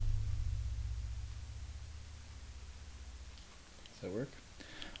Does that work?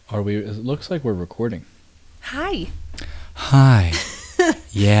 Are we? It looks like we're recording. Hi. Hi.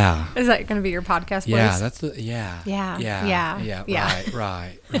 Yeah. Is that going to be your podcast voice? Yeah, that's the yeah. Yeah. Yeah. Yeah.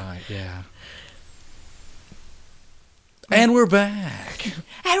 Right. Yeah. And we're back.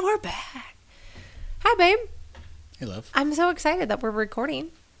 And we're back. Hi, babe. Hey, love. I'm so excited that we're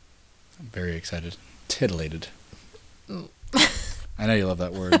recording. I'm very excited. Titillated. I know you love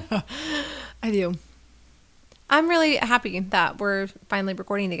that word. I do. I'm really happy that we're finally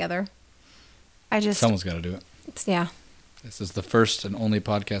recording together. Someone's got to do it. Yeah. This is the first and only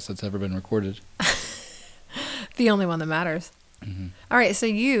podcast that's ever been recorded. The only one that matters. Mm-hmm. All right, so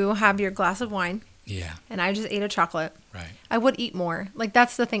you have your glass of wine. Yeah. And I just ate a chocolate. Right. I would eat more. Like,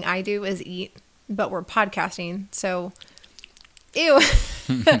 that's the thing I do is eat, but we're podcasting, so ew.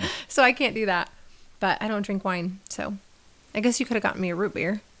 So I can't do that. But I don't drink wine, so I guess you could have gotten me a root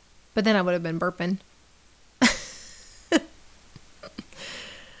beer, but then I would have been burping.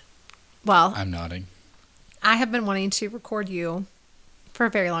 Well, I'm nodding. I have been wanting to record you for a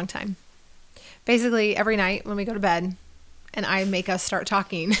very long time. Basically, every night when we go to bed and I make us start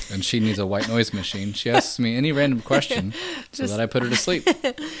talking. And she needs a white noise machine. She asks me any random question so that I put her to sleep.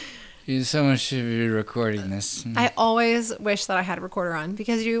 Someone should be recording this. I always wish that I had a recorder on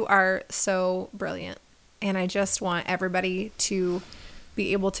because you are so brilliant. And I just want everybody to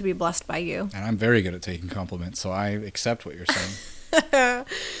be able to be blessed by you. And I'm very good at taking compliments, so I accept what you're saying.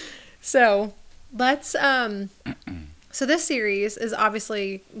 So let's so this series is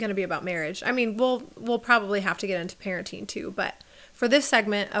obviously going to be about marriage. I mean, we'll probably have to get into parenting too, but for this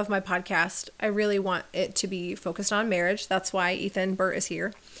segment of my podcast, I really want it to be focused on marriage. That's why Ethan Burt is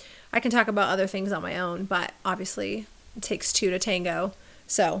here. I can talk about other things on my own, but obviously it takes two to tango.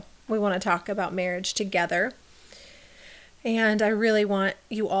 So we want to talk about marriage together. And I really want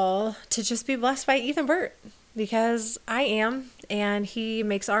you all to just be blessed by Ethan Burt because I am, and he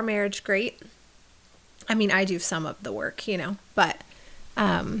makes our marriage great. I mean, I do some of the work, but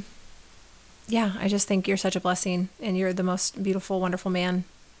yeah, I just think you're such a blessing and you're the most beautiful, wonderful man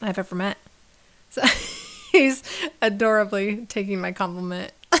I've ever met. So he's adorably taking my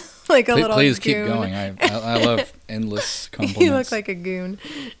compliment like a little Please goon. keep going. I love endless compliments. You look like a goon.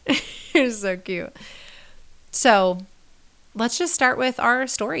 You're so cute. So let's just start with our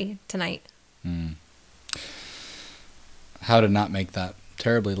story tonight. How to not make that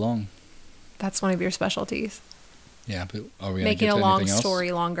terribly long. That's one of your specialties. Yeah, but are we going to Making get to a long anything else?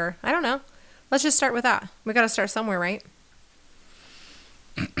 story longer. I don't know. Let's just start with that. We got to start somewhere, right?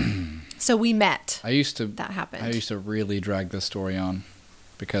 So we met. That happened. I used to really drag this story on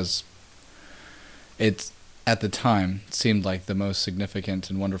because it, at the time, seemed like the most significant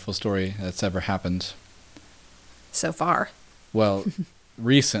and wonderful story that's ever happened. So far. Well,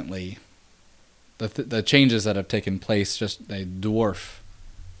 recently, the changes that have taken place they dwarf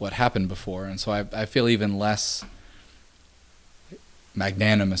what happened before, and so I feel even less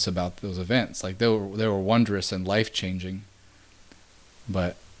magnanimous about those events. Like they were wondrous and life-changing,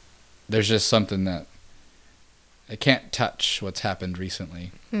 but there's just something that I can't touch what's happened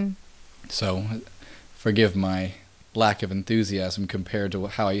recently. So forgive my lack of enthusiasm compared to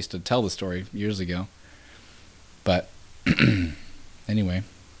how I used to tell the story years ago. But anyway,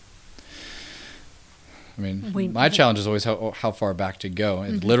 I mean, my challenge is always how far back to go.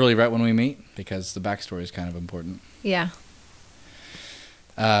 It's literally right when we meet because the backstory is kind of important. Yeah.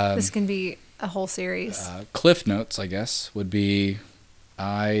 This can be a whole series. Cliff notes, I guess, would be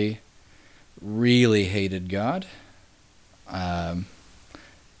I really hated God. Had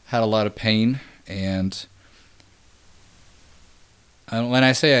a lot of pain, and when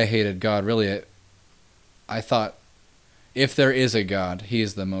I say I hated God, really, I thought if there is a God, he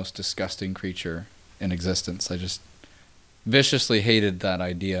is the most disgusting creature in existence. I just viciously hated that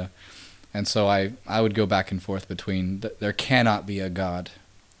idea. And so I would go back and forth between there cannot be a God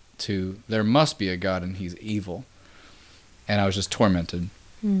to there must be a God and he's evil. And I was just tormented.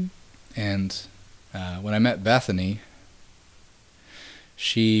 And when I met Bethany,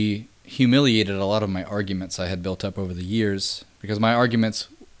 she humiliated a lot of my arguments I had built up over the years because my arguments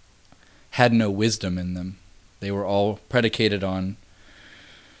had no wisdom in them. They were all predicated on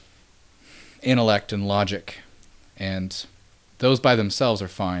intellect and logic, and those by themselves are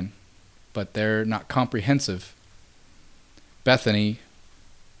fine, but they're not comprehensive. Bethany,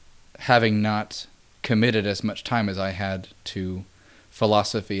 having not committed as much time as I had to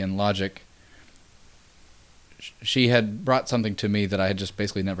philosophy and logic, she had brought something to me that I had just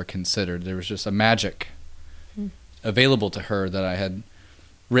basically never considered. There was just a magic available to her that I had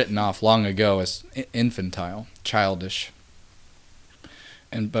written off long ago as infantile, childish.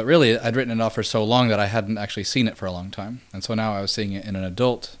 But really, I'd written it off for so long that I hadn't actually seen it for a long time. And so now I was seeing it in an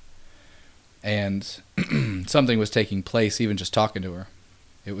adult, and something was taking place even just talking to her.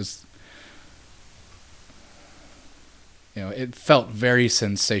 It was, it felt very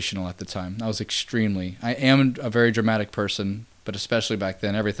sensational at the time. I am a very dramatic person, but especially back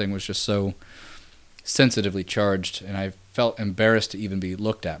then, everything was just so sensitively charged, and I felt embarrassed to even be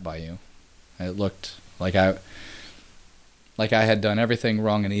looked at by you. It looked like I had done everything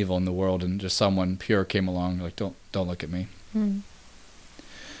wrong and evil in the world, and just someone pure came along, like, don't look at me.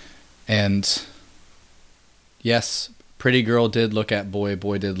 And yes, pretty girl did look at boy,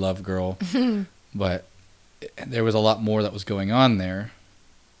 boy did love girl, but there was a lot more that was going on there.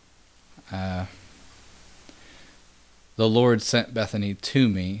 The Lord sent Bethany to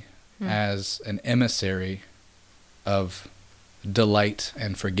me as an emissary of delight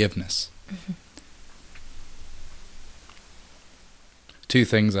and forgiveness. Two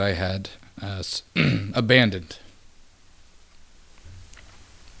things I had abandoned.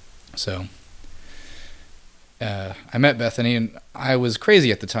 So I met Bethany, and I was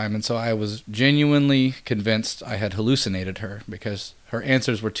crazy at the time, and so I was genuinely convinced I had hallucinated her because her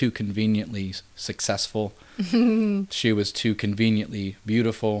answers were too conveniently successful. She was too conveniently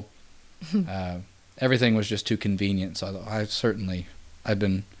beautiful. Everything was just too convenient. So I'd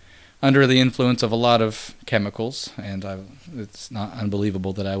been under the influence of a lot of chemicals, and it's not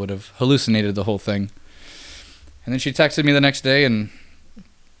unbelievable that I would have hallucinated the whole thing. And then she texted me the next day, and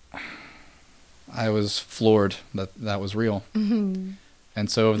I was floored that was real. And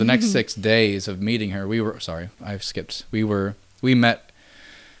so over the next 6 days of meeting her, we met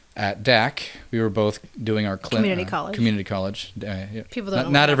at DAC. We were both doing our community college. People don't know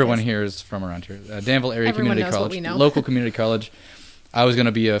not everyone here is from around here. Danville Area Everyone Community knows College, what we know. local community college. I was going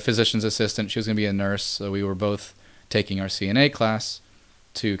to be a physician's assistant. She was going to be a nurse. So we were both taking our CNA class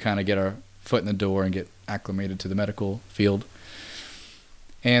to kind of get our foot in the door and get acclimated to the medical field.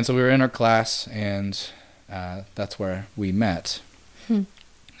 And so we were in our class, and that's where we met.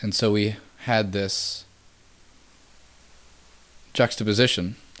 And so we had this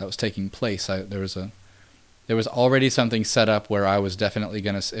juxtaposition that was taking place. There was already something set up where I was definitely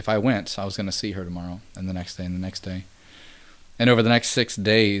going to, if I went, I was going to see her tomorrow, and the next day, and the next day. And over the next 6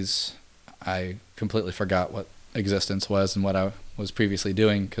 days, I completely forgot what existence was and what I was previously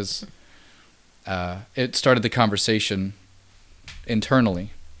doing, because it started the conversation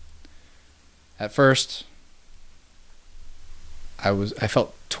internally. At first, I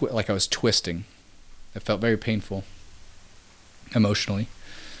felt like I was twisting. It felt very painful, emotionally.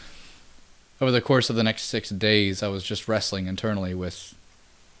 Over the course of the next 6 days, I was just wrestling internally with,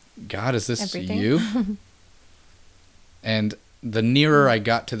 God, is this Everything? you? And the nearer I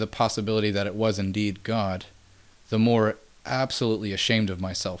got to the possibility that it was indeed God, the more absolutely ashamed of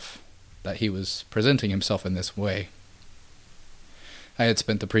myself that he was presenting himself in this way. I had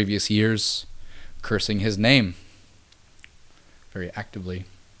spent the previous years cursing his name very actively.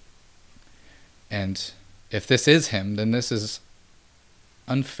 And if this is him, then this is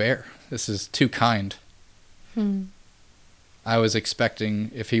unfair. This is too kind. I was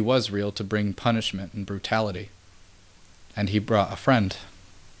expecting, if he was real, to bring punishment and brutality. And he brought a friend.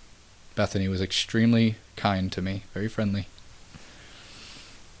 Bethany was extremely kind to me, very friendly.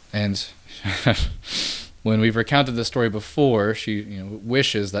 And when we've recounted the story before, she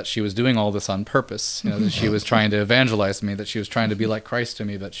wishes that she was doing all this on purpose. That she was trying to evangelize me, that she was trying to be like Christ to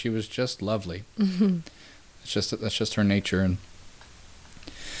me, but she was just lovely. That's just her nature.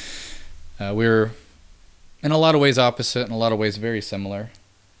 And we're in a lot of ways opposite, in a lot of ways very similar.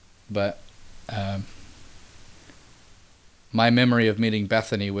 But my memory of meeting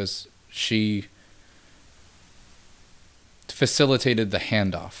Bethany was she facilitated the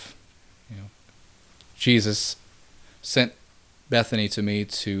handoff. Jesus sent Bethany to me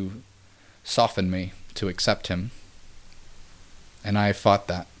to soften me, to accept him. And I fought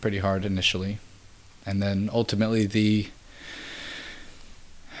that pretty hard initially. And then ultimately the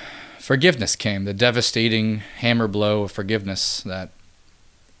forgiveness came, the devastating hammer blow of forgiveness that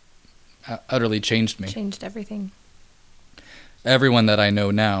utterly changed me. Changed everything. Everyone that I know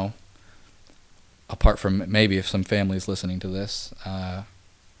now, apart from maybe some families listening to this,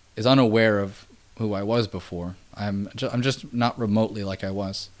 is unaware of who I was before. I'm just not remotely like I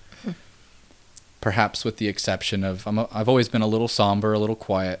was. Perhaps with the exception of I've always been a little somber, a little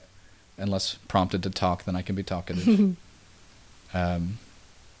quiet. Unless prompted to talk, then I can be talkative.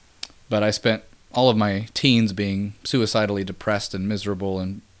 But I spent all of my teens being suicidally depressed and miserable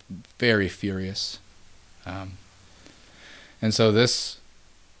and very furious. And so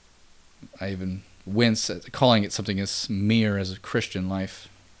I even wince at calling it something as mere as a Christian life.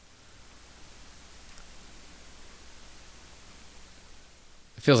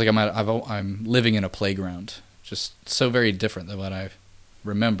 It feels like I'm living in a playground, just so very different than what I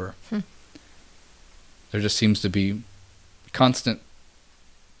remember. There just seems to be constant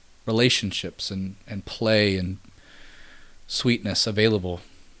relationships and play and sweetness available,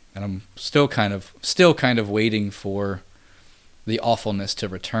 and I'm still kind of waiting for the awfulness to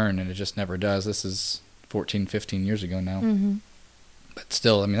return, and it just never does. This is 14, 15 years ago now. Mm-hmm. But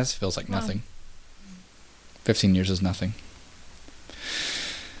still, I mean, this feels like nothing. 15 years is nothing.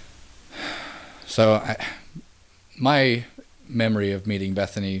 So my memory of meeting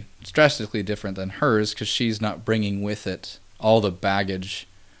Bethany is drastically different than hers, because she's not bringing with it all the baggage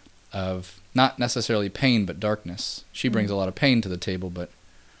of not necessarily pain, but darkness. She brings a lot of pain to the table, but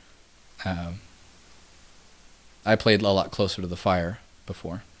I played a lot closer to the fire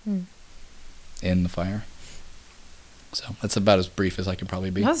before, in the fire. So that's about as brief as I could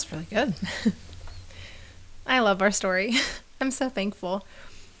probably be. That was really good. I love our story. I'm so thankful.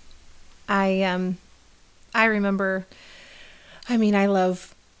 I remember, I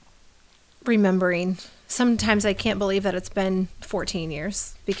love remembering. Sometimes I can't believe that it's been 14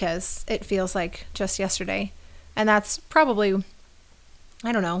 years because it feels like just yesterday. And that's probably,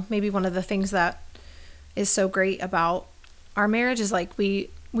 I don't know, maybe one of the things that is so great about our marriage is like we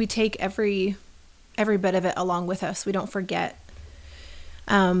take every bit of it along with us. We don't forget,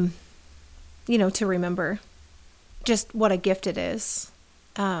 to remember just what a gift it is.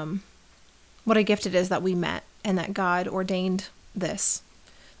 What a gift it is that we met and that God ordained this,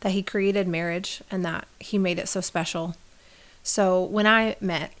 that he created marriage and that he made it so special. So when I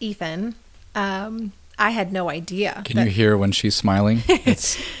met Ethan, I had no idea. Can you hear when she's smiling?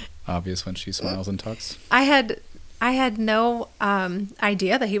 It's obvious when she smiles and talks. I had no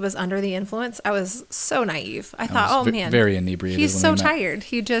idea that he was under the influence. I was so naive. I thought, oh man, very inebriated. He's so tired.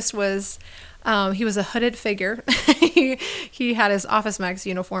 He just was. He was a hooded figure. he had his Office Max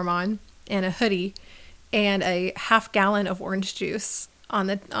uniform on and a hoodie and a half gallon of orange juice on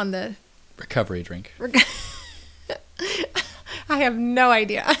the recovery drink. I have no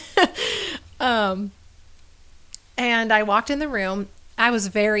idea. And I walked in the room. I was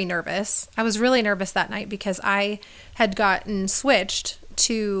very nervous. I was really nervous that night because I had gotten switched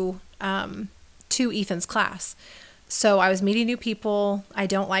to Ethan's class. So I was meeting new people. I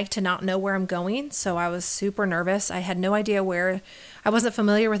don't like to not know where I'm going. So I was super nervous. I had no idea where. I wasn't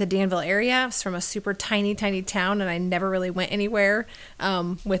familiar with the Danville area. I was from a super tiny, tiny town, and I never really went anywhere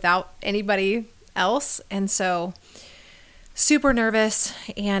without anybody else. And so super nervous.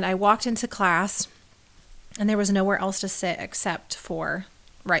 And I walked into class, and there was nowhere else to sit except for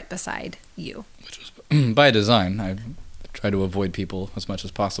right beside you. Which was by design. I try to avoid people as much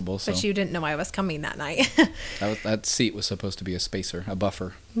as possible. So. But you didn't know I was coming that night. That seat was supposed to be a spacer, a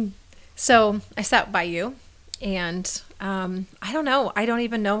buffer. So I sat by you, and I don't know. I don't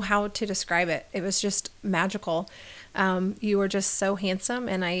even know how to describe it. It was just magical. You were just so handsome,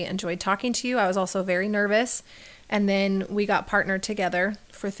 and I enjoyed talking to you. I was also very nervous. And then we got partnered together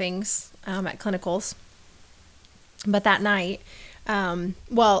for things at clinicals. But that night,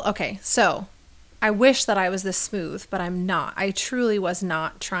 so I wish that I was this smooth, but I'm not. I truly was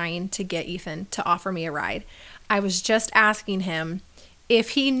not trying to get Ethan to offer me a ride. I was just asking him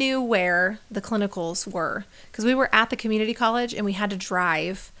if he knew where the clinicals were, because we were at the community college and we had to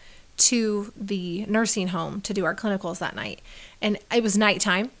drive to the nursing home to do our clinicals that night. And it was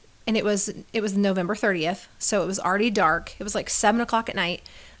nighttime, and it was November 30th, so it was already dark. It was like 7:00 at night.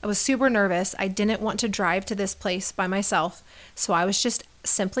 I was super nervous. I didn't want to drive to this place by myself. So I was just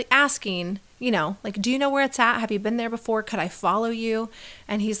simply asking, do you know where it's at? Have you been there before? Could I follow you?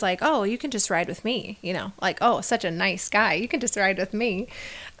 And he's like, oh, you can just ride with me. Oh, such a nice guy. You can just ride with me.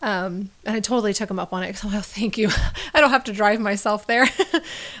 And I totally took him up on it. So, oh, thank you. I don't have to drive myself there.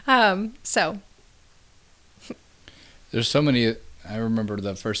 So. There's so many, I remember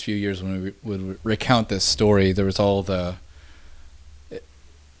the first few years when we would recount this story, there was all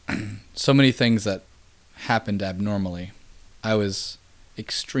so many things that happened abnormally. I was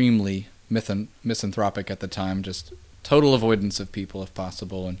extremely misanthropic at the time, just total avoidance of people if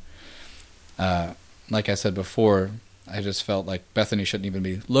possible. And like I said before, I just felt like Bethany shouldn't even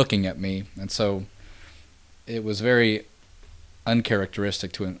be looking at me. And so it was very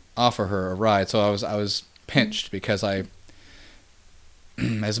uncharacteristic to offer her a ride. So I was pinched because as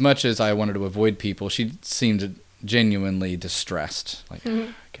much as I wanted to avoid people, she seemed genuinely distressed. Like,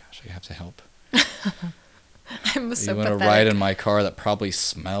 gosh, I have to help. I'm so you want pathetic. to ride in my car that probably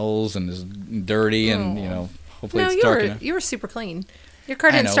smells and is dirty, and hopefully it's dark enough. You were super clean. Your car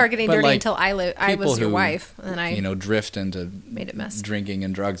I didn't know, start getting but, dirty like, until I people was your who, wife, and then I drift into made it mess. drinking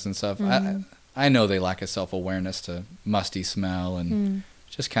and drugs and stuff. Mhm. I know they lack a self-awareness to musty smell and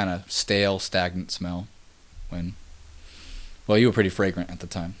just kind of stale, stagnant smell. Well, you were pretty fragrant at the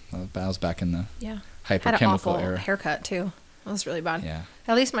time. I was back in the Yeah. Had an hyperchemical awful era. haircut too. That was really bad. Yeah.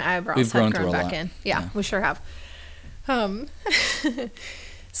 At least my eyebrows We've have grown grown through a back lot. in. Yeah, Yeah. we sure have.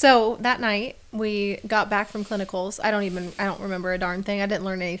 So that night we got back from clinicals. I don't remember a darn thing. I didn't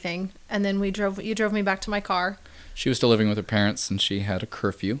learn anything. And then you drove me back to my car. She was still living with her parents, and she had a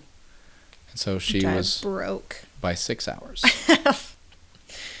curfew. And so she which I was broke. by 6 hours.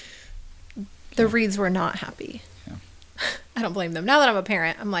 The Reeds were not happy. Yeah. I don't blame them. Now that I'm a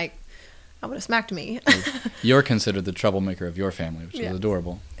parent, I'm like, I would have smacked me. You're considered the troublemaker of your family, which Yes. is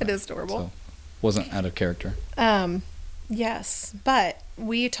adorable. It is adorable. So, wasn't out of character. Yes, but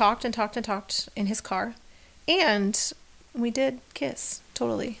we talked and talked and talked in his car, and we did kiss.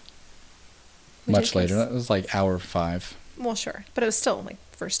 Totally. We Much did later. kiss. That was like hour 5. Well, sure, but it was still like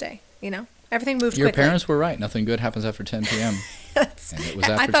first day. Everything moved Your quickly. parents were right. Nothing good happens after 10 p.m. That's- And it was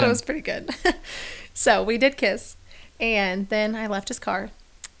I after thought 10. it was pretty good. So we did kiss, and then I left his car,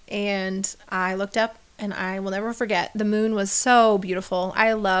 and I looked up, and I will never forget. The moon was so beautiful.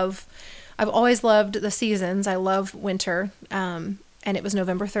 I've always loved the seasons. I love winter, and it was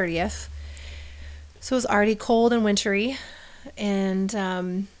November 30th, so it was already cold and wintry, and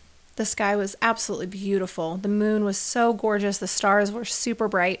the sky was absolutely beautiful. The moon was so gorgeous. The stars were super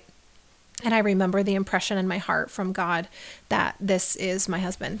bright. And I remember the impression in my heart from God that this is my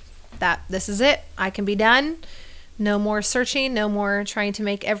husband, that this is it. I can be done. No more searching, no more trying to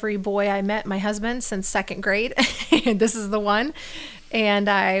make every boy I met my husband since 2nd grade. This is the one. And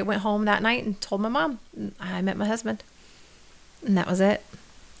I went home that night and told my mom I met my husband. And that was it.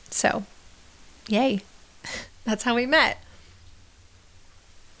 So, yay. That's how we met.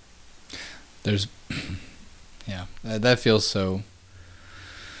 Yeah, that feels so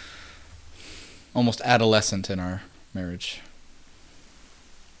almost adolescent in our marriage.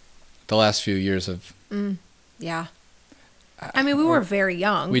 The last few years of... Yeah. I mean, we were very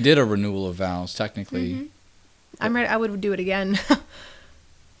young. We did a renewal of vows, technically. Mm-hmm. I'm ready. I would do it again.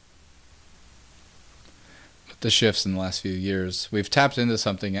 The shifts in the last few years, we've tapped into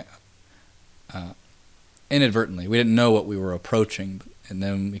something inadvertently. We didn't know what we were approaching, and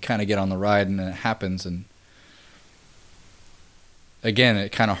then we kind of get on the ride, and then it happens, and again,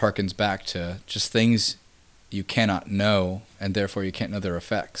 it kind of harkens back to just things you cannot know, and therefore you can't know their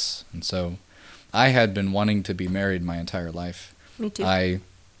effects. And so I had been wanting to be married my entire life. Me too. I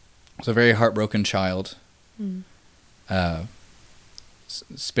was a very heartbroken child,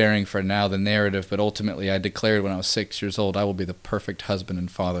 sparing for now the narrative, but ultimately I declared when I was 6 years old, I will be the perfect husband and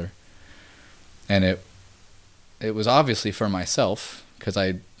father. And it was obviously for myself, because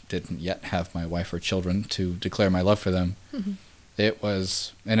I didn't yet have my wife or children to declare my love for them. Mm-hmm. It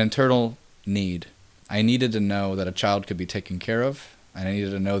was an internal need. I needed to know that a child could be taken care of, and I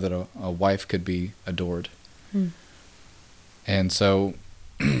needed to know that a wife could be adored. And so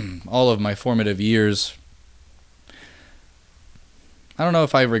all of my formative years, I don't know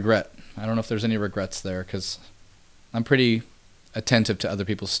if I regret. I don't know if there's any regrets there, because I'm pretty attentive to other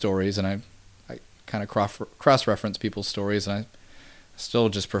people's stories, and I kind of cross-reference people's stories, and I still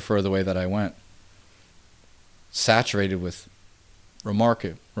just prefer the way that I went. Saturated with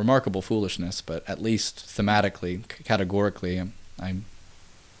remarkable foolishness, but at least thematically, categorically, I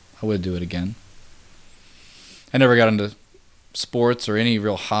would do it again. I never got into sports or any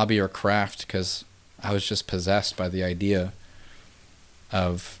real hobby or craft because I was just possessed by the idea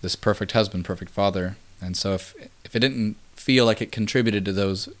of this perfect husband, perfect father. And so if it didn't feel like it contributed to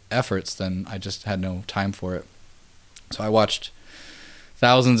those efforts, then I just had no time for it. So I watched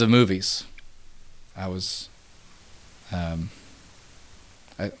thousands of movies. I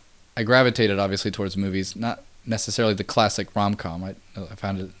gravitated obviously towards movies, not necessarily the classic rom-com. I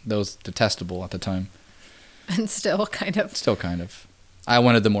found those detestable at the time. And still kind of. Still kind of. I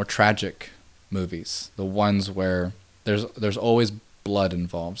wanted the more tragic movies, the ones where there's always blood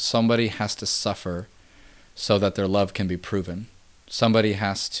involved. Somebody has to suffer so that their love can be proven. Somebody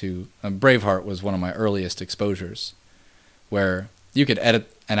has to... Braveheart was one of my earliest exposures, where you could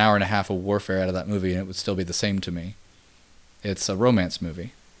edit an hour and a half of warfare out of that movie and it would still be the same to me. It's a romance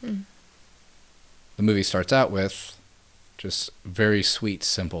movie. The movie starts out with just very sweet,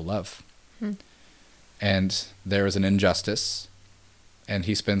 simple love. And there is an injustice, and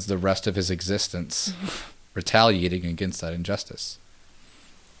he spends the rest of his existence retaliating against that injustice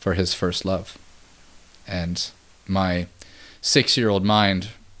for his first love. And my 6-year-old mind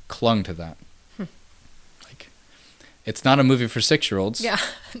clung to that. Like, It's not a movie for 6-year-olds. Yeah,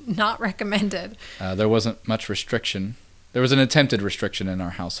 not recommended. There wasn't much restriction. There was an attempted restriction in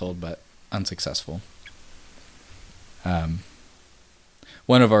our household, but unsuccessful.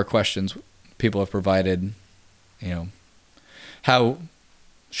 One of our questions people have provided, how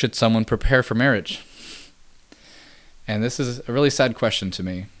should someone prepare for marriage? And this is a really sad question to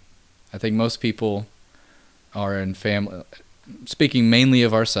me. I think most people are in family, speaking mainly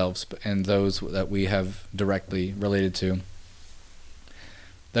of ourselves and those that we have directly related to,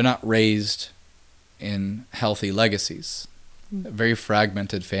 they're not raised in healthy legacies, very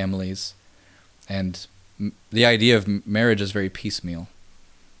fragmented families, and the idea of marriage is very piecemeal.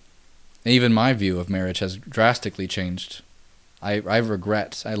 Even my view of marriage has drastically changed. I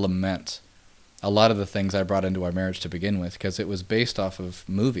regret, I lament a lot of the things I brought into our marriage to begin with, because it was based off of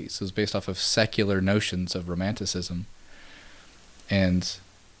movies. It was based off of secular notions of romanticism. And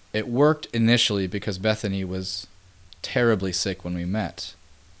it worked initially because Bethany was terribly sick when we met.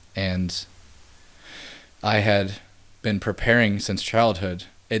 And I had been preparing since childhood.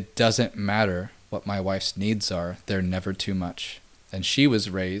 It doesn't matter what my wife's needs are. They're never too much. And she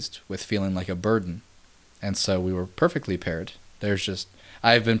was raised with feeling like a burden. And so we were perfectly paired.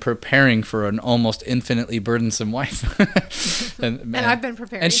 I've been preparing for an almost infinitely burdensome wife. and I've been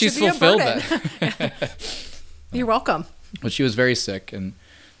preparing and she's to be fulfilled a burden. that. You're welcome. But she was very sick, and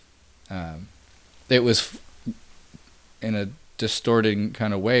it was, in a distorting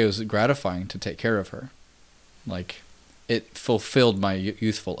kind of way, it was gratifying to take care of her. Like, it fulfilled my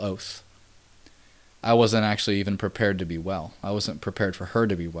youthful oath. I wasn't actually even prepared to be well. I wasn't prepared for her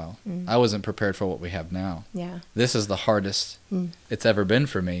to be well. I wasn't prepared for what we have now. Yeah. This is the hardest it's ever been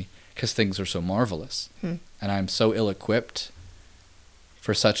for me, because things are so marvelous. And I'm so ill-equipped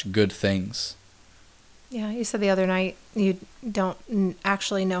for such good things. Yeah, you said the other night you don't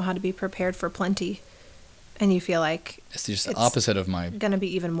actually know how to be prepared for plenty, and you feel like it's just the opposite of my going to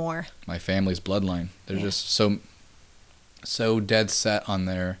be even more. My family's bloodline. They're just so dead set on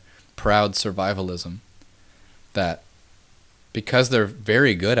their proud survivalism that, because they're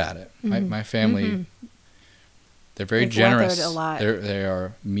very good at it. My family, they're very generous. Weathered a lot. They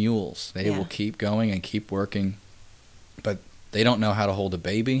are mules. They will keep going and keep working, but they don't know how to hold a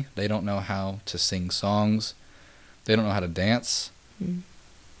baby. They don't know how to sing songs. They don't know how to dance.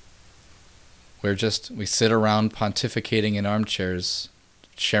 We sit around pontificating in armchairs,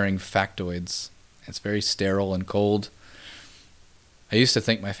 sharing factoids. It's very sterile and cold. I used to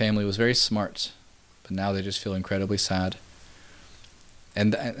think my family was very smart, but now they just feel incredibly sad.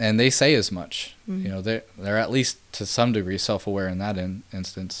 And they say as much. They're at least to some degree self-aware in that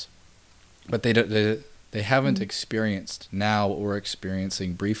instance, but they haven't experienced now what we're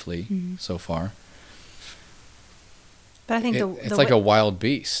experiencing briefly so far. But I think it's like a wild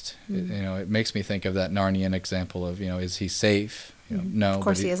beast. It makes me think of that Narnian example of, is he safe? No. Of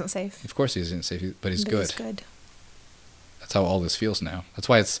course he isn't safe. Of course he isn't safe, but he's good. He's good. That's how all this feels now. That's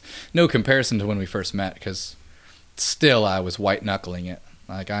why it's no comparison to when we first met, because still I was white-knuckling it.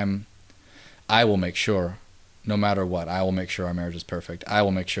 Like, I will make sure, no matter what, I will make sure our marriage is perfect. I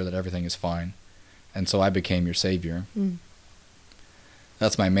will make sure that everything is fine. And so I became your savior.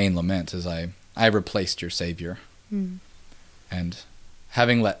 That's my main lament, is I replaced your savior. And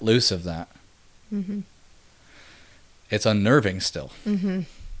having let loose of that, it's unnerving still.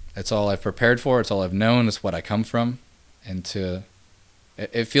 It's all I've prepared for. It's all I've known. It's what I come from. And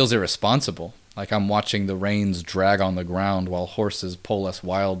it feels irresponsible. Like I'm watching the reins drag on the ground while horses pull us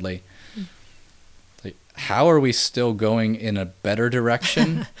wildly. Like, how are we still going in a better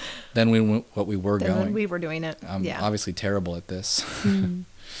direction than what we were going? When we were doing it. I'm obviously terrible at this. And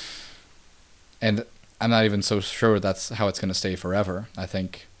I'm not even so sure that's how it's going to stay forever. I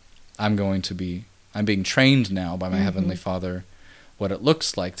think I'm being trained now by my Heavenly Father what it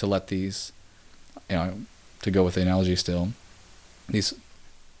looks like to let these, to go with the analogy still,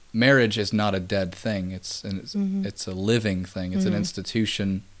 marriage is not a dead thing. It's a living thing. It's an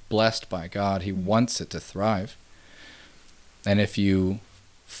institution blessed by God. He wants it to thrive. And if you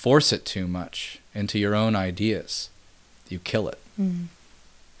force it too much into your own ideas, you kill it.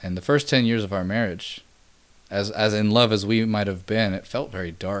 And the first 10 years of our marriage, as in love as we might have been, it felt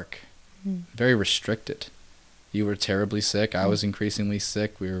very dark, very restricted. You were terribly sick. I was increasingly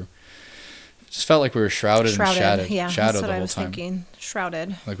sick. Just felt like we were shrouded and shadowed. Yeah, shadowed that's what the I whole was time. thinking.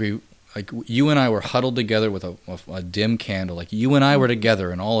 Shrouded. Like you and I were huddled together with a dim candle. Like you and I were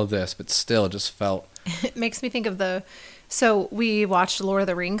together in all of this, but still it just felt. It makes me think of so we watch Lord of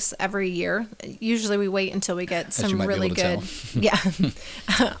the Rings every year. Usually we wait until we get some really good. Yeah.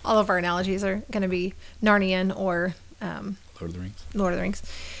 All of our analogies are going to be Narnian or Lord of the Rings. Lord of the Rings.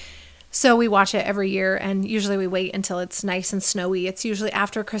 So we watch it every year, and usually we wait until it's nice and snowy. It's usually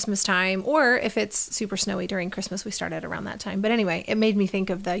after Christmas time, or if it's super snowy during Christmas, we start it around that time. But anyway, it made me think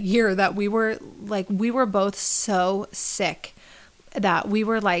of the year that we were both so sick that we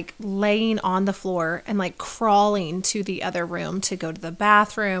were like laying on the floor and like crawling to the other room to go to the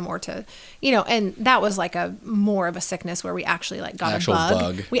bathroom or to, and that was like a more of a sickness where we actually like got a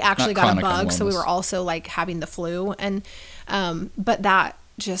bug. We actually got a bug. So we were also like having the flu, and, but that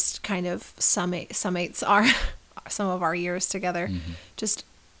just kind of summates some of our years together. Mm-hmm. Just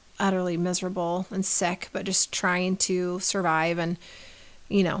utterly miserable and sick, but just trying to survive and,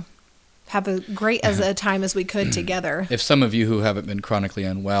 have a great as a time as we could together. If some of you who haven't been chronically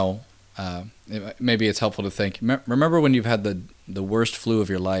unwell, maybe it's helpful to think, remember when you've had the worst flu of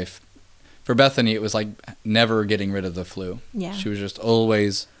your life? For Bethany, it was like never getting rid of the flu. Yeah. She was just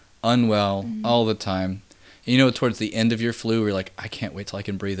always unwell all the time. Towards the end of your flu, you're like, I can't wait till I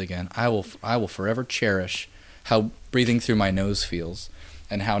can breathe again. I will forever cherish how breathing through my nose feels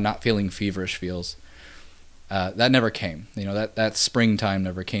and how not feeling feverish feels. That never came. That springtime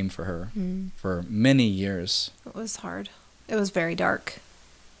never came for her for many years. It was hard. It was very dark.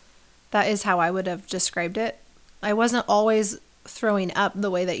 That is how I would have described it. I wasn't always throwing up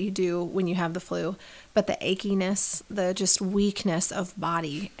the way that you do when you have the flu, but the achiness, the just weakness of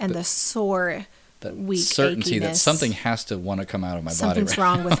body, and the sore, weak certainty achiness. That something has to want to come out of my body. Something's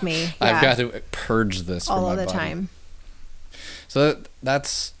wrong with me. Yeah. I've got to purge this all from of my the body. time. So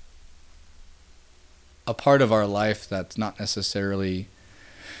that's a part of our life that's not necessarily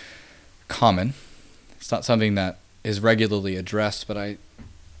common. It's not something that is regularly addressed, but I'm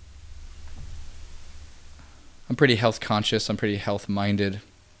pretty health conscious. I'm pretty health minded,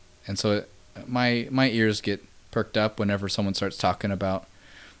 and so my ears get perked up whenever someone starts talking about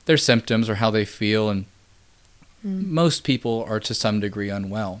their symptoms or how they feel, and most people are to some degree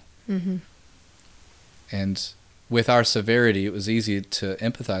unwell. Mm-hmm. And with our severity, it was easy to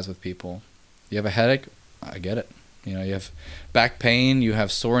empathize with people. You have a headache? I get it. You have back pain, you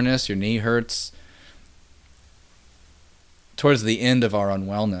have soreness, your knee hurts. Towards the end of our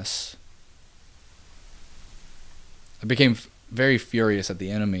unwellness, I became very furious at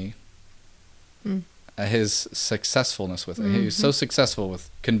the enemy. At his successfulness with it. He was so successful with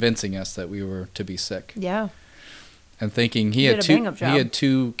convincing us that we were to be sick. Yeah. And thinking he had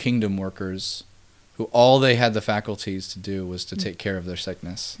two kingdom workers who all they had the faculties to do was to take care of their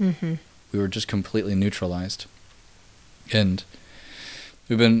sickness. Mm-hmm. We were just completely neutralized. And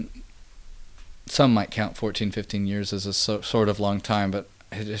some might count 14, 15 years as a sort of long time, but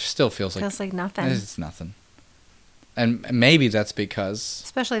it still feels like nothing. It's nothing. And maybe that's because...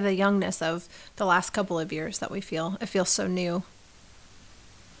 especially the youngness of the last couple of years that we feel. It feels so new.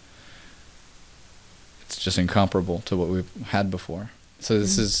 It's just incomparable to what we've had before. So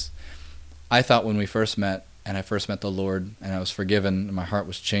this is... I thought when we first met, and I first met the Lord, and I was forgiven, and my heart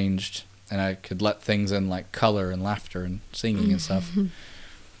was changed, and I could let things in like color and laughter and singing and stuff,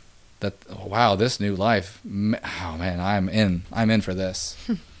 that, wow, this new life, oh man, I'm in for this.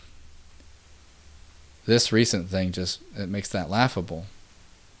 This recent thing it makes that laughable.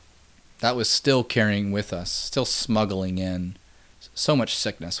 That was still carrying with us, still smuggling in so much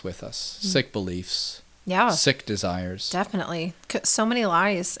sickness with us, sick beliefs, sick desires. Definitely. So many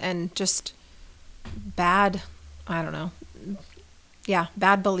lies and just bad, I don't know. Yeah,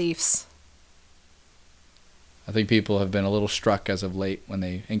 bad beliefs. I think people have been a little struck as of late when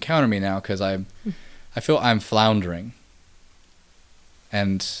they encounter me now because I feel I'm floundering.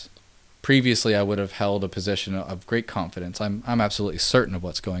 And previously, I would have held a position of great confidence. I'm absolutely certain of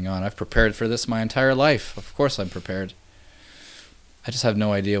what's going on. I've prepared for this my entire life. Of course I'm prepared. I just have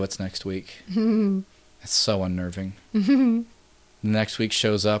no idea what's next week. It's so unnerving. The next week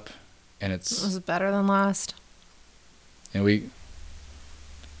shows up, and it was better than last. And we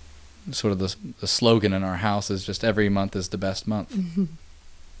sort of the slogan in our house is just every month is the best month. It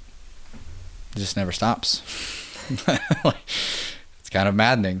just never stops. It's kind of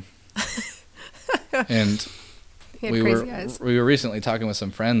maddening. And we were recently talking with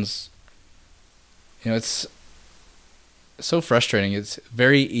some friends. It's so frustrating. It's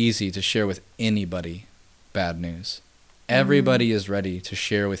very easy to share with anybody bad news. Everybody is ready to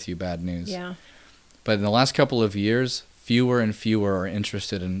share with you bad news. Yeah. But in the last couple of years, fewer and fewer are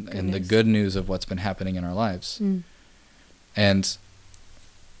interested in the good news of what's been happening in our lives. And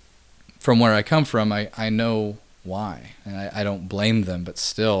from where I come from, I know why, and I don't blame them, but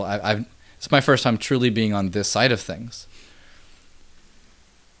still, it's my first time truly being on this side of things.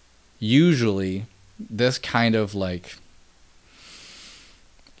 Usually, this kind of like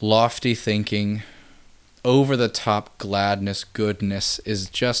lofty thinking over-the-top gladness, goodness is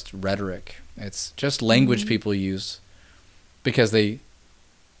just rhetoric. It's just language people use because they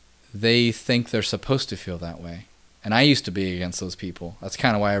think they're supposed to feel that way. And I used to be against those people. That's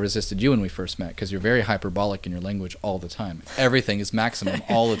kind of why I resisted you when we first met, because you're very hyperbolic in your language all the time. Everything is maximum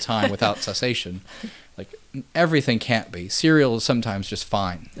all the time without cessation. Like, everything can't be. Cereal is sometimes just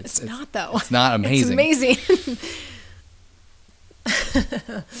fine. It's not, though. It's not amazing. It's amazing.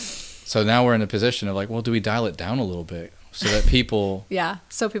 So now we're in a position of like, well, do we dial it down a little bit so that people yeah,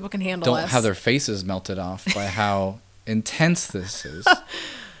 so people can handle don't us. have their faces melted off by how intense this is.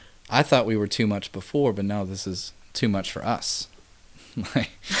 I thought we were too much before, but now this is too much for us.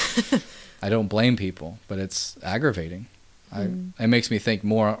 Like, I don't blame people, but it's aggravating. It makes me think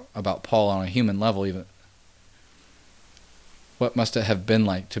more about Paul on a human level. Even what must it have been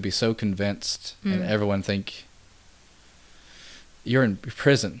like to be so convinced and everyone think you're in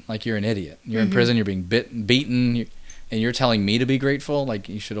prison, like you're an idiot. You're in prison, you're being beaten, and you're telling me to be grateful? Like,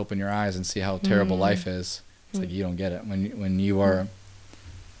 you should open your eyes and see how terrible life is. It's like, you don't get it. When you are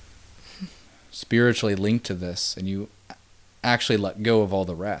spiritually linked to this and you actually let go of all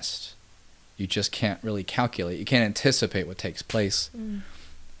the rest, you just can't really calculate. You can't anticipate what takes place. You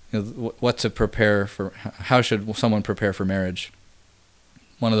know, what to prepare for. How should someone prepare for marriage?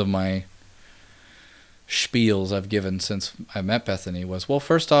 One of my spiels I've given since I met Bethany was, well,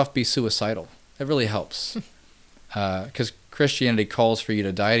 first off, be suicidal. It really helps. Because Christianity calls for you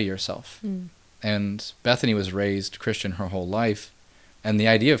to die to yourself. And Bethany was raised Christian her whole life, and the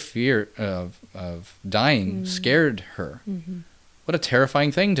idea of fear of dying scared her. What a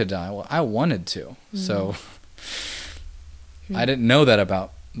terrifying thing to die. Well, I wanted to. So I didn't know that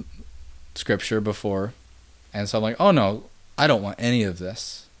about Scripture before. And so I'm like, oh no, I don't want any of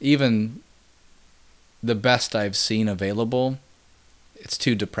this. Even the best I've seen available, it's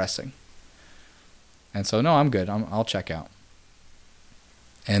too depressing. And so, no, I'm good. I'll check out.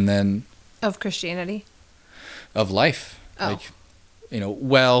 And then... Of Christianity? Of life. Oh. Like,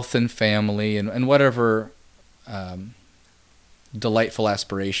 wealth and family and whatever delightful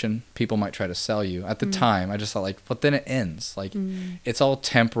aspiration people might try to sell you. At the time, I just thought, like, but then it ends. Like, it's all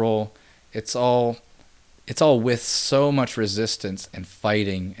temporal. It's all with so much resistance and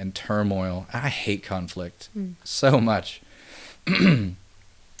fighting and turmoil. I hate conflict so much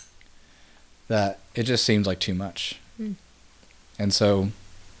that it just seems like too much. And so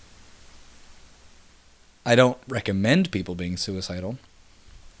I don't recommend people being suicidal,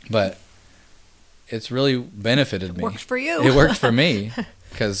 but it's really benefited me. It worked for you. It worked for me,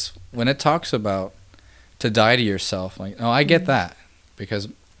 because when it talks about to die to yourself, like, oh, I get that, because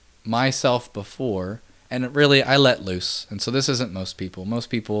myself before, and really I let loose. And so this isn't most people. Most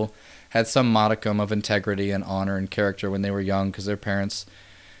people had some modicum of integrity and honor and character when they were young because their parents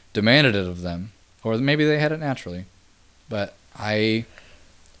demanded it of them, or maybe they had it naturally. But I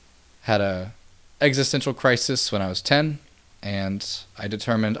had a existential crisis when I was 10, and I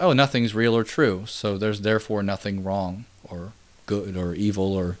determined, oh, nothing's real or true, so there's therefore nothing wrong or good or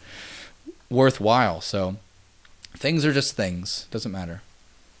evil or worthwhile. So things are just things. Doesn't matter.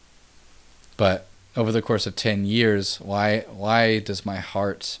 But over the course of 10 years, why does my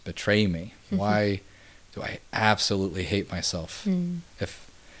heart betray me? Why do I absolutely hate myself? If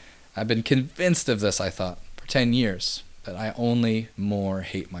I've been convinced of this, I thought, for 10 years, that I only more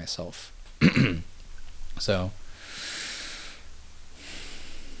hate myself. So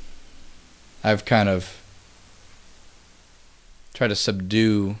I've kind of tried to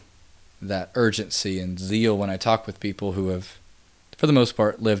subdue that urgency and zeal when I talk with people who have, for the most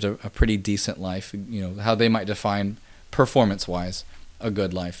part, lived a pretty decent life, how they might define, performance-wise, a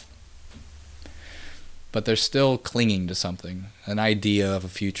good life. But they're still clinging to something, an idea of a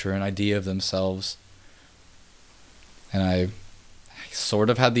future, an idea of themselves. And I sort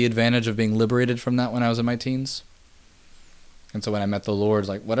of had the advantage of being liberated from that when I was in my teens. And so when I met the Lord, it's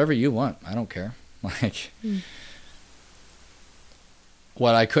like, whatever you want, I don't care. Like,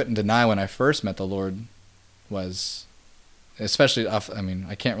 what I couldn't deny when I first met the Lord was, especially,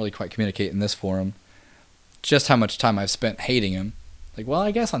 I can't really quite communicate in this forum, just how much time I've spent hating him. Like, well,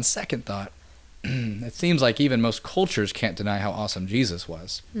 I guess on second thought, it seems like even most cultures can't deny how awesome Jesus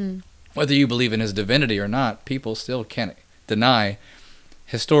was. Whether you believe in his divinity or not, people still can't deny,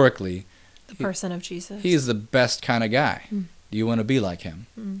 historically, the person of Jesus. He's the best kind of guy. Do you want to be like him?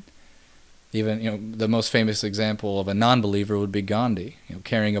 Even, the most famous example of a non-believer would be Gandhi,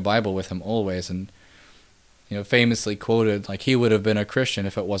 carrying a Bible with him always, and famously quoted, like, he would have been a Christian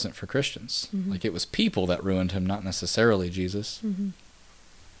if it wasn't for Christians. Like, it was people that ruined him, not necessarily Jesus.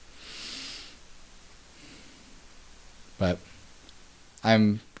 But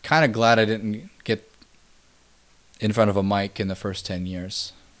I'm kind of glad I didn't get in front of a mic in the first 10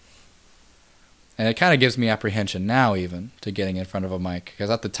 years. And it kind of gives me apprehension now, even, to getting in front of a mic. Because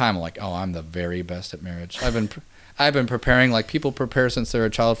at the time, I'm like, oh, I'm the very best at marriage. I've been preparing like people prepare since they're a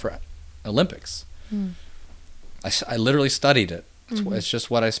child for Olympics. I literally studied it. It's just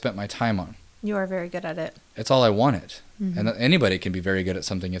what I spent my time on. You are very good at it. It's all I wanted. And anybody can be very good at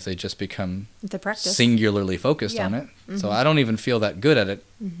something if they just become the practice. Singularly focused on it. So I don't even feel that good at it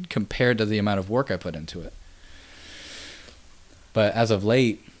compared to the amount of work I put into it. But as of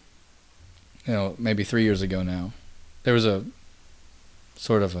late, maybe 3 years ago now, there was a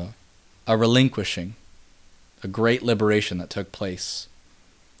sort of a relinquishing, a great liberation that took place.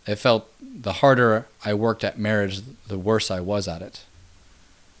 It felt the harder I worked at marriage, the worse I was at it.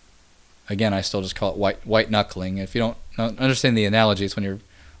 Again, I still just call it white knuckling. If you don't understand the analogy, it's when you're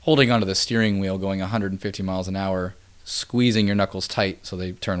holding onto the steering wheel going 150 miles an hour, squeezing your knuckles tight so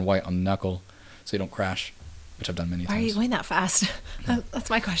they turn white on the knuckle so you don't crash, which I've done many times. Why are you going that fast? That's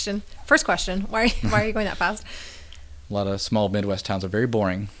my question. First question, why are you going that fast? A lot of small Midwest towns are very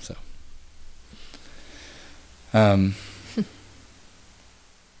boring, so.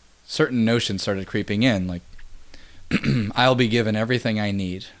 Certain notions started creeping in, like, I'll be given everything I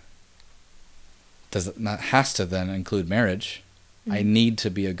need. Has to then include marriage. I need to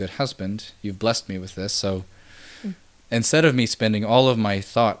be a good husband. You've blessed me with this, so instead of me spending all of my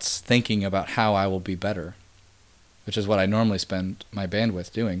thoughts thinking about how I will be better, which is what I normally spend my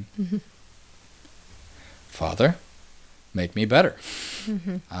bandwidth doing, Father, make me better.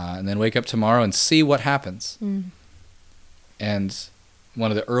 And then wake up tomorrow and see what happens. And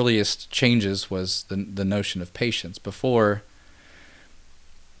one of the earliest changes was the notion of patience. Before,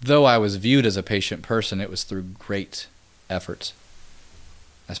 though I was viewed as a patient person, it was through great effort.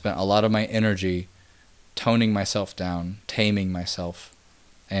 I spent a lot of my energy toning myself down, taming myself,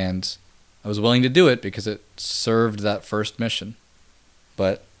 and I was willing to do it because it served that first mission.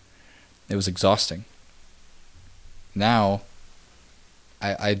 But it was exhausting. Now,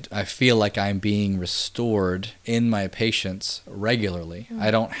 I feel like I'm being restored in my patience regularly.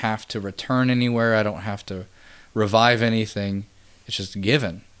 I don't have to return anywhere. I don't have to revive anything. It's just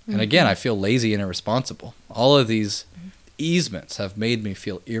given. And again, I feel lazy and irresponsible. All of these easements have made me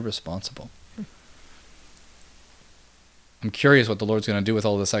feel irresponsible. I'm curious what the Lord's going to do with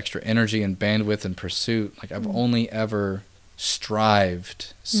all this extra energy and bandwidth and pursuit. Like, I've only ever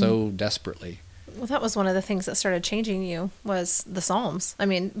strived so desperately. Well, that was one of the things that started changing you, was the Psalms. I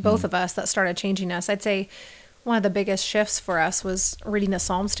mean, both of us, that started changing us. I'd say one of the biggest shifts for us was reading the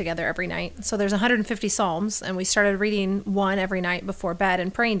Psalms together every night. So there's 150 Psalms, and we started reading one every night before bed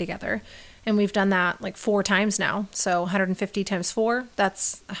and praying together. And we've done that like 4 times now. So 150 times 4,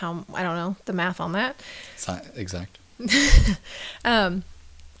 that's how, I don't know, the math on that. It's not exact.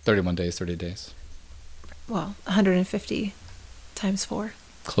 31 days, 30 days. Well, 150 times 4.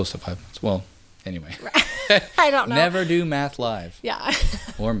 Close to 5 months. Well, anyway. I don't know. Never do math live. Yeah.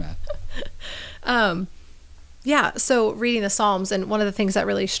 Or math. Yeah, so reading the Psalms, and one of the things that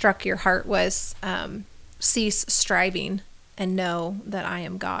really struck your heart was cease striving and know that I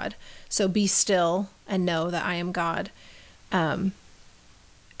am God. So be still and know that I am God. And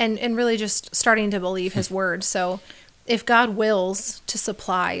really just starting to believe his word. So if God wills to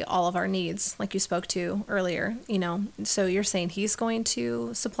supply all of our needs, like you spoke to earlier, so you're saying he's going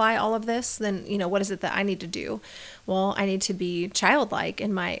to supply all of this, then, what is it that I need to do? Well, I need to be childlike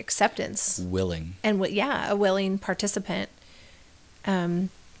in my acceptance. Willing. And a willing participant. I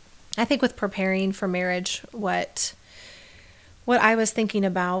think with preparing for marriage, what I was thinking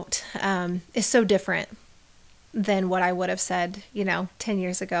about is so different than what I would have said, 10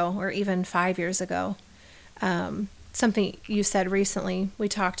 years ago or even 5 years ago. Something you said recently, we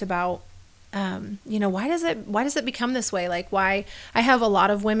talked about, why does it become this way? Like, why I have a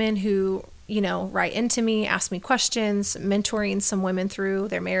lot of women who, write into me, ask me questions, mentoring some women through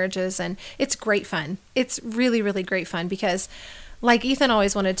their marriages. And it's great fun. It's really, really great fun because like Ethan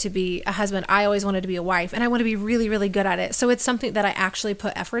always wanted to be a husband, I always wanted to be a wife, and I want to be really, really good at it. So it's something that I actually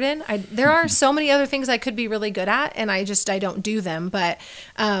put effort in. There are so many other things I could be really good at, and I don't do them. But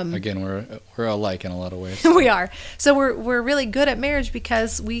again, we're alike in a lot of ways. We are. So we're really good at marriage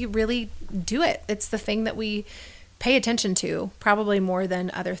because we really do it. It's the thing that we pay attention to, probably more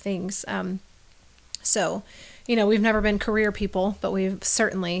than other things. So we've never been career people, but we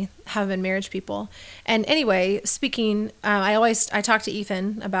certainly have been marriage people. And anyway, speaking, I talk to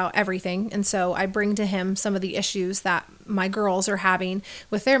Ethan about everything. And so I bring to him some of the issues that my girls are having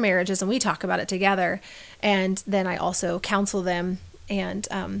with their marriages, and we talk about it together. And then I also counsel them,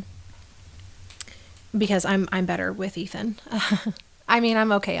 and because I'm better with Ethan. I mean,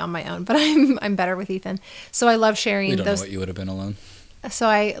 I'm okay on my own, but I'm better with Ethan. So I love sharing We don't those. know what you would have been alone. So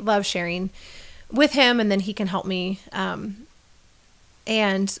I love sharing with him, and then he can help me.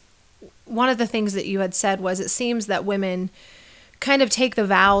 And one of the things that you had said was, it seems that women kind of take the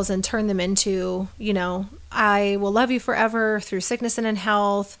vows and turn them into, I will love you forever through sickness and in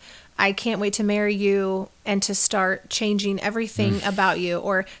health. I can't wait to marry you, and to start changing everything about you,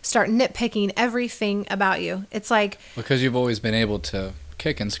 or start nitpicking everything about you. It's like, because you've always been able to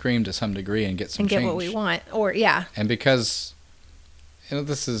kick and scream to some degree and get some change. And get what we want. Or, yeah. And because,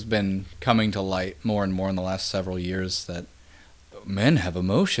 this has been coming to light more and more in the last several years, that men have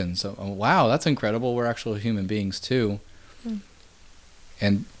emotions. Oh, wow, that's incredible. We're actual human beings too.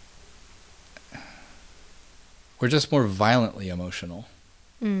 And we're just more violently emotional.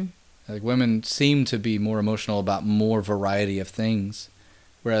 Like, women seem to be more emotional about more variety of things,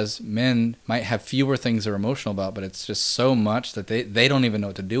 whereas men might have fewer things they're emotional about, but it's just so much that they don't even know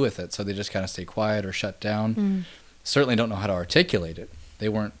what to do with it, so they just kind of stay quiet or shut down. Certainly don't know how to articulate it. They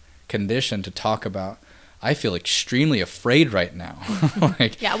weren't conditioned to talk about, I feel extremely afraid right now.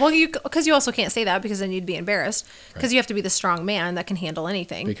 Yeah, well, because you also can't say that, because then you'd be embarrassed, because you have to be the strong man that can handle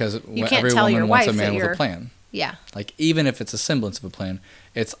anything. Because you can't every tell woman your wants wife a man that with a plan. Yeah. Like, even if it's a semblance of a plan,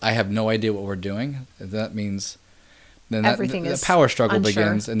 it's, I have no idea what we're doing. That means then everything the is power struggle unsure.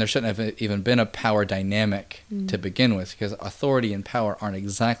 begins, and there shouldn't have even been a power dynamic to begin with, because authority and power aren't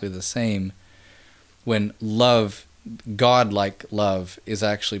exactly the same when love, God-like love, is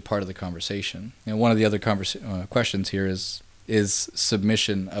actually part of the conversation. And one of the other questions here is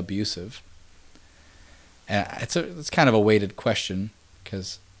submission abusive? And it's kind of a weighted question,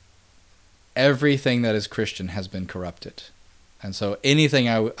 because everything that is Christian has been corrupted. And so anything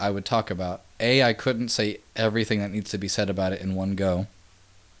I would talk about, I couldn't say everything that needs to be said about it in one go,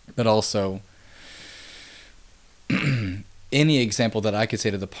 but also any example that I could say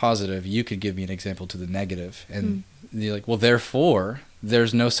to the positive, you could give me an example to the negative. And you're like, well, therefore,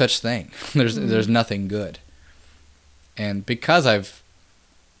 there's no such thing. There's nothing good. And because I've,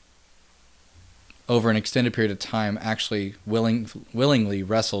 over an extended period of time, actually willingly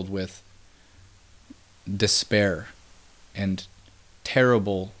wrestled with despair and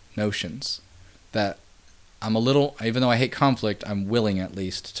terrible notions, that I'm a little, even though I hate conflict, I'm willing at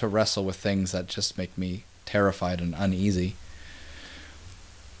least to wrestle with things that just make me terrified and uneasy.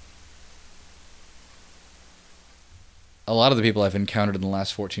 A lot of the people I've encountered in the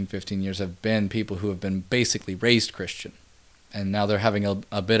last 14, 15 years have been people who have been basically raised Christian, and now they're having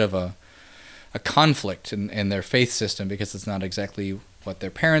a bit of a conflict in their faith system, because it's not exactly what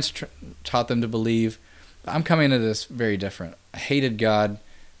their parents taught them to believe. I'm coming into this very different. I hated God.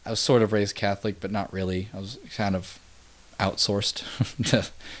 I was sort of raised Catholic, but not really. I was kind of outsourced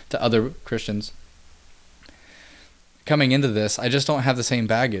to other Christians. Coming into this, I just don't have the same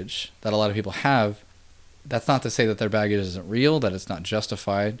baggage that a lot of people have. That's not to say that their baggage isn't real, that it's not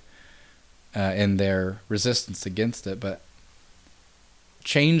justified in their resistance against it, but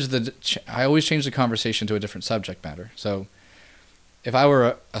I always change the conversation to a different subject matter. So if I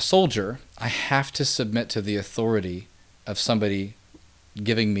were a soldier, I have to submit to the authority of somebody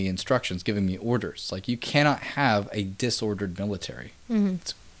giving me instructions, giving me orders. Like, you cannot have a disordered military.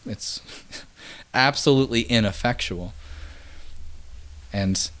 It's absolutely ineffectual.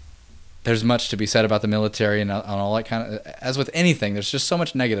 And there's much to be said about the military and all that kind of, as with anything, there's just so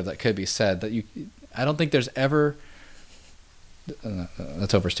much negative that could be said that I don't think there's ever,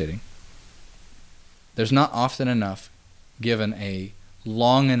 that's overstating. There's not often enough given a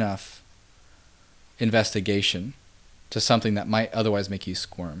long enough investigation to something that might otherwise make you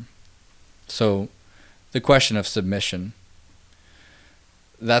squirm. So the question of submission,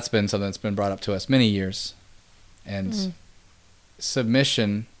 that's been something that's been brought up to us many years. And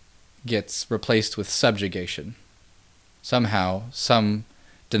submission gets replaced with subjugation. Somehow, some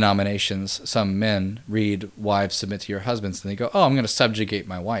denominations, some men read wives submit to your husbands, and they go, oh, I'm going to subjugate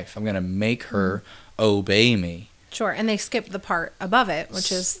my wife. I'm going to make her obey me. Sure, and they skip the part above it,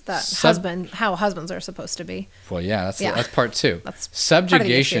 which is that how husbands are supposed to be. Well, yeah, that's part two. That's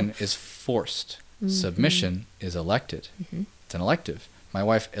subjugation is forced. Submission is elected. It's an elective. My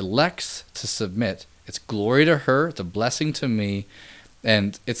wife elects to submit. It's glory to her. It's a blessing to me.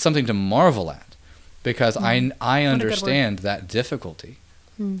 And it's something to marvel at, because I understand that difficulty.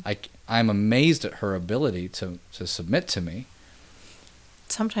 I'm amazed at her ability to submit to me.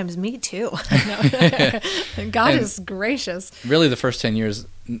 Sometimes me too. God is gracious. Really, the first 10 years,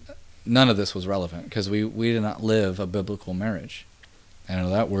 none of this was relevant, because we did not live a biblical marriage. And I know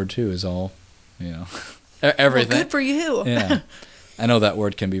that word too is all, everything. Well, good for you. Yeah. I know that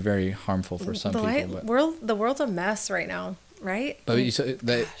word can be very harmful for some people. The world's a mess right now. right? But Like, you said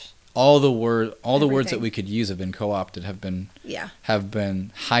that all the words that Everything. we could use have been co-opted, have been yeah.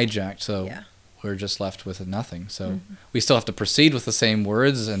 hijacked. So Yeah. we're just left with nothing. So Mm-hmm. we still have to proceed with the same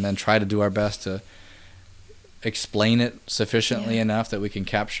words and then try to do our best to explain it sufficiently Yeah. enough that we can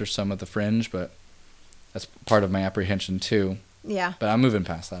capture some of the fringe. But that's part of my apprehension too. Yeah. But I'm moving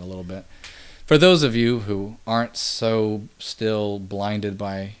past that a little bit. For those of you who aren't so still blinded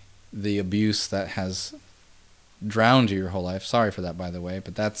by the abuse that has drowned you your whole life, sorry for that, by the way,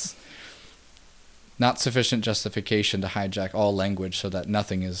 but that's not sufficient justification to hijack all language so that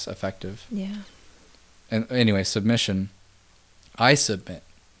nothing is effective. Yeah. And anyway, submission. I submit.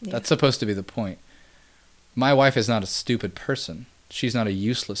 Yeah. That's supposed to be the point. My wife is not a stupid person. She's not a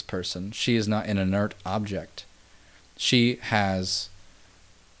useless person. She is not an inert object. She has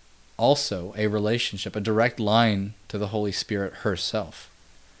also a relationship, a direct line to the Holy Spirit herself.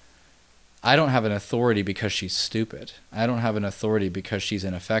 I don't have an authority because she's stupid. I don't have an authority because she's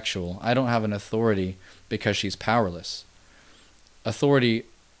ineffectual. I don't have an authority because she's powerless. Authority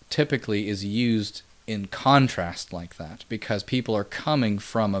typically is used in contrast like that because people are coming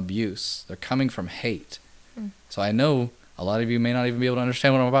from abuse. They're coming from hate. So I know a lot of you may not even be able to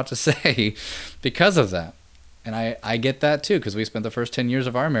understand what I'm about to say because of that. And I get that too, because we spent the first 10 years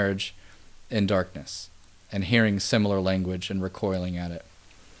of our marriage in darkness and hearing similar language and recoiling at it.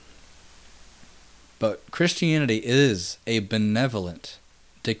 But Christianity is a benevolent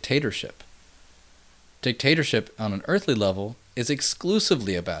dictatorship. Dictatorship on an earthly level is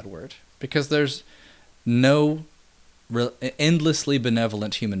exclusively a bad word because there's no endlessly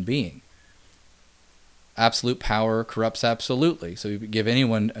benevolent human being. Absolute power corrupts absolutely. So if you give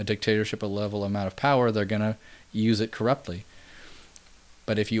anyone a dictatorship a level amount of power, they're going to use it corruptly.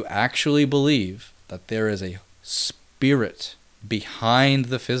 But if you actually believe that there is a spirit behind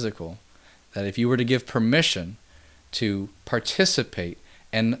the physical, that if you were to give permission to participate,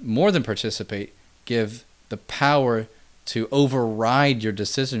 and more than participate, give the power to override your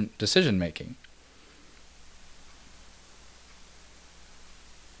decision making,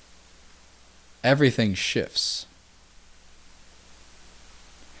 everything shifts.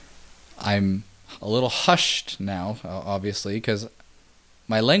 I'm a little hushed now, obviously, because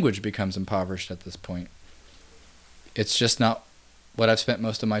my language becomes impoverished at this point. It's just not what I've spent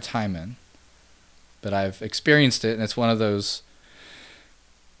most of my time in. But I've experienced it, and it's one of those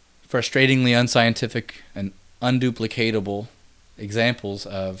frustratingly unscientific and unduplicatable examples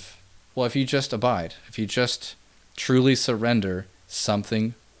of, well, if you just abide, if you just truly surrender,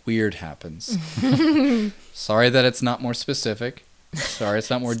 something weird happens. Sorry that it's not more specific. Sorry it's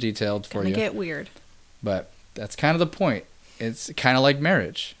not more detailed for you. It's gonna get weird. But that's kind of the point. It's kind of like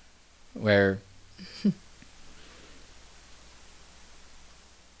marriage, where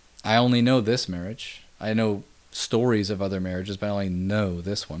I only know this marriage. I know stories of other marriages, but I only know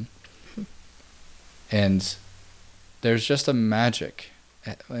this one. And there's just a magic.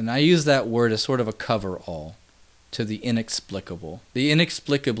 And I use that word as sort of a cover-all to the inexplicable. The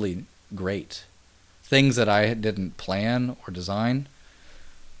inexplicably great. Things that I didn't plan or design.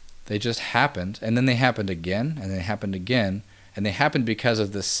 They just happened. And then they happened again. And they happened again. And they happened because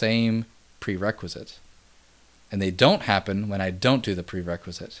of the same prerequisite. And they don't happen when I don't do the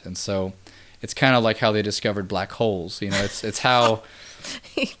prerequisite. And so it's kind of like how they discovered black holes. You know, it's how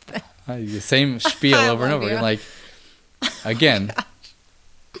the same spiel over and over. You. Like, again,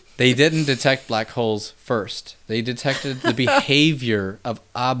 they didn't detect black holes first. They detected the behavior of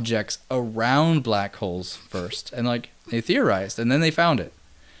objects around black holes first. And like they theorized, and then they found it.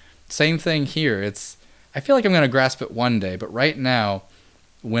 Same thing here. I feel like I'm going to grasp it one day, but right now,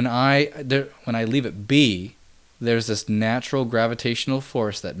 when I leave it be, there's this natural gravitational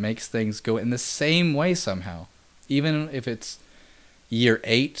force that makes things go in the same way somehow. Even if it's year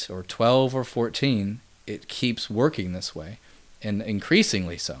 8 or 12 or 14, it keeps working this way, and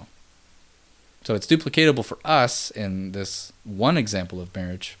increasingly so. So it's duplicatable for us in this one example of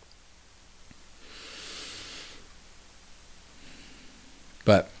marriage.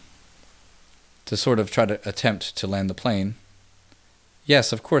 But to sort of try to attempt to land the plane,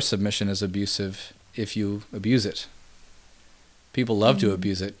 yes, of course submission is abusive if you abuse it. People love to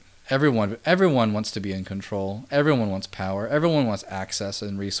abuse it. Everyone wants to be in control. Everyone wants power. Everyone wants access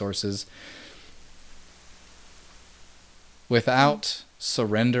and resources. Without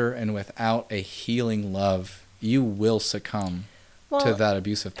surrender and without a healing love, you will succumb to that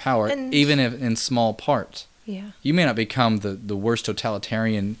abusive power, even if in small part. Yeah. You may not become the worst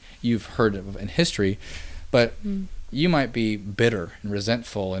totalitarian you've heard of in history, but you might be bitter and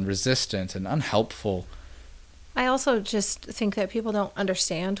resentful and resistant and unhelpful. I also just think that people don't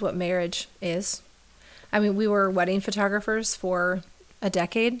understand what marriage is. I mean, we were wedding photographers for a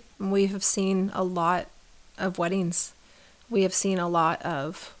decade. And we have seen a lot of weddings. We have seen a lot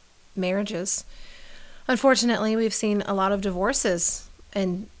of marriages. Unfortunately, we've seen a lot of divorces.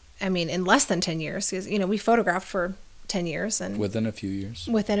 And I mean, in less than 10 years, because, you know, we photographed for 10 years and Within a few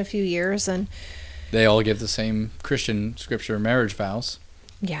years. And They all give the same Christian scripture marriage vows.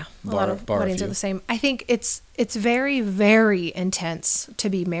 yeah, a lot of bar a weddings few. are the same. I think it's very, very intense to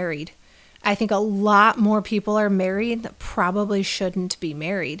be married. I think a lot more people are married that probably shouldn't be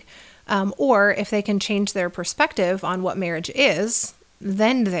married. Or if they can change their perspective on what marriage is,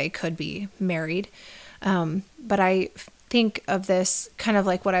 then they could be married. But I think of this kind of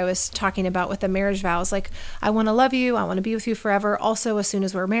like what I was talking about with the marriage vows. Like, I want to love you. I want to be with you forever. Also, as soon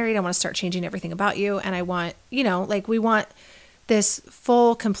as we're married, I want to start changing everything about you. And I want, you know, like we want this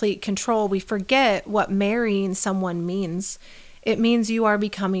full, complete control. We forget what marrying someone means. It means you are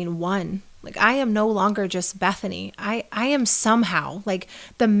becoming one. Like, I am no longer just Bethany. I am somehow, like,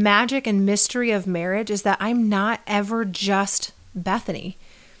 the magic and mystery of marriage is that I'm not ever just Bethany.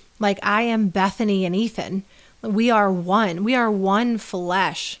 Like, I am Bethany and Ethan. We are one. We are one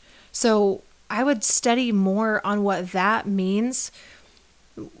flesh. So I would study more on what that means.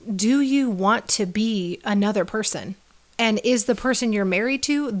 Do you want to be another person? And is the person you're married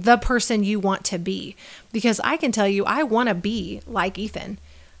to the person you want to be? Because I can tell you, I want to be like Ethan.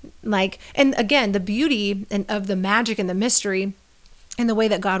 Like, and again, the beauty of the magic and the mystery and the way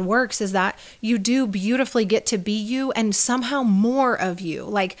that God works is that you do beautifully get to be you and somehow more of you,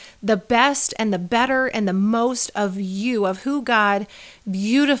 like the best and the better and the most of you, of who God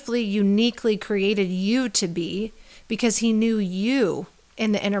beautifully, uniquely created you to be, because he knew you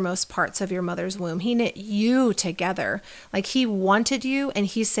in the innermost parts of your mother's womb. He knit you together. Like, he wanted you and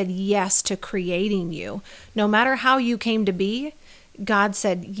he said yes to creating you. No matter how you came to be, God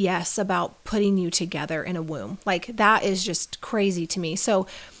said yes about putting you together in a womb. Like, that is just crazy to me. So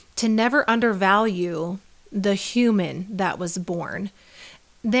to never undervalue the human that was born.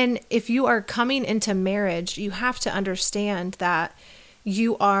 Then if you are coming into marriage, you have to understand that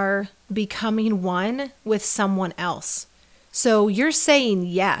you are becoming one with someone else. So you're saying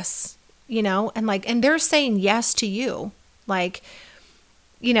yes, you know, and they're saying yes to you. Like,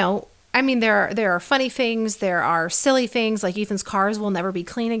 you know, I mean, there are funny things, there are silly things, like Ethan's cars will never be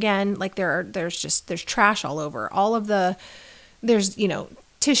clean again. Like, there's trash all over. There's, you know,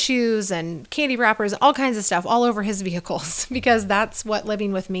 tissues and candy wrappers, all kinds of stuff all over his vehicles, because that's what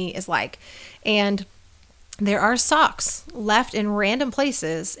living with me is like. And there are socks left in random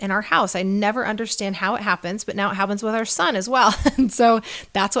places in our house. I never understand how it happens, but now it happens with our son as well. And so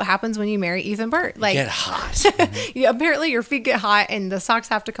that's what happens when you marry Ethan Burt. Like, Get hot. Yeah, apparently your feet get hot and the socks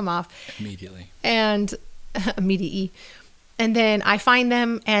have to come off. Immediately. And immediately. And then I find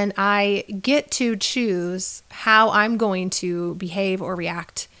them and I get to choose how I'm going to behave or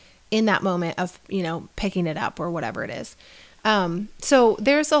react in that moment of, you know, picking it up or whatever it is. So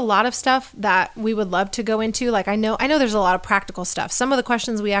there's a lot of stuff that we would love to go into. Like, I know there's a lot of practical stuff. Some of the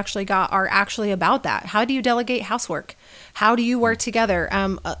questions we actually got are actually about that. How do you delegate housework? How do you work together?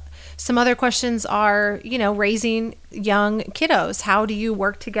 Some other questions are, you know, raising young kiddos. How do you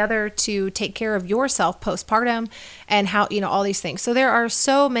work together to take care of yourself postpartum, and how, you know, all these things. So there are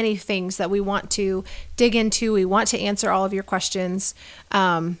so many things that we want to dig into. We want to answer all of your questions.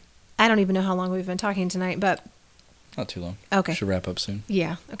 I don't even know how long we've been talking tonight, but Not too long. Okay. Should wrap up soon.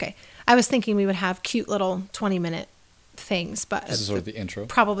 yeah, okay. I was thinking we would have cute little 20-minute things, but This is sort of the intro.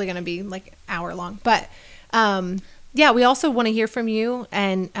 probably going to be like hour long. But yeah, we also want to hear from you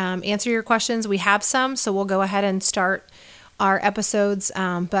and answer your questions. We have some, so we'll go ahead and start our episodes.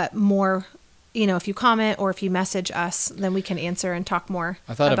 But more, you know, if you comment or if you message us, then we can answer and talk more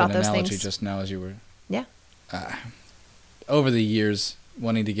I thought about of an those analogy things. just now as you were. Yeah. Over the years,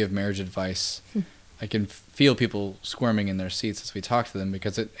 wanting to give marriage advice, I can feel people squirming in their seats as we talk to them,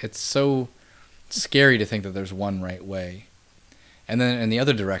 because it's so scary to think that there's one right way. And then in the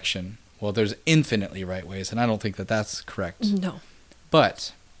other direction, well, there's infinitely right ways, and I don't think that that's correct. No.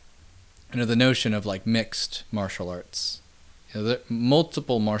 But, you know, the notion of like mixed martial arts, you know, the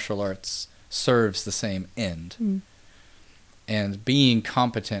multiple martial arts serves the same end. Mm. And being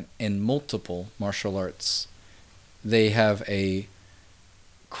competent in multiple martial arts, they have a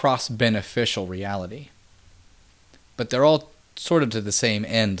cross-beneficial reality. But they're all sort of to the same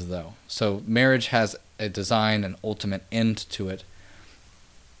end, though. So marriage has a design, an ultimate end to it.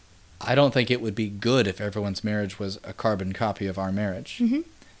 I don't think it would be good if everyone's marriage was a carbon copy of our marriage. Mm-hmm.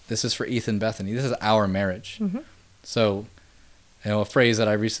 This is for Ethan Bethany. This is our marriage. Mm-hmm. So, you know, a phrase that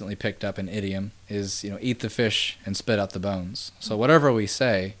I recently picked up in idiom is, you know, eat the fish and spit out the bones. So whatever we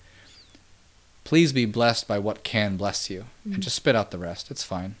say, please be blessed by what can bless you, and just spit out the rest. It's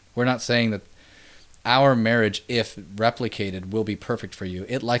fine. We're not saying that our marriage, if replicated, will be perfect for you.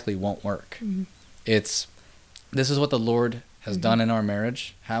 It likely won't work. This is what the Lord has done in our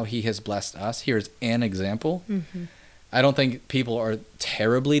marriage, how he has blessed us. Here's an example. I don't think people are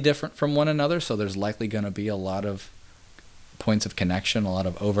terribly different from one another, so there's likely going to be a lot of points of connection, a lot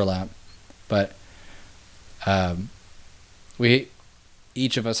of overlap. But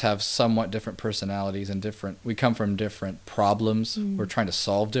each of us have somewhat different personalities and we come from different problems. We're trying to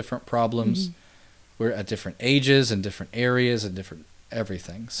solve different problems. We're at different ages and different areas and different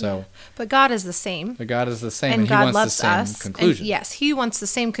everything. So, but God is the same. But God is the same, and he God wants loves the same us. conclusion. And yes, he wants the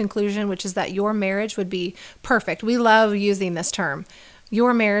same conclusion, which is that your marriage would be perfect. We love using this term.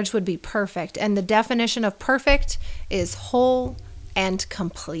 Your marriage would be perfect. And the definition of perfect is whole and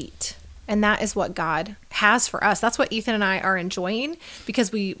complete. And that is what God has for us. That's what Ethan and I are enjoying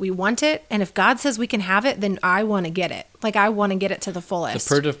because we want it. And if God says we can have it, then I want to get it. Like, I want to get it to the fullest.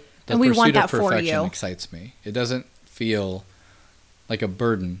 The and we want that pursuit of perfection for you. Excites me. It doesn't feel like a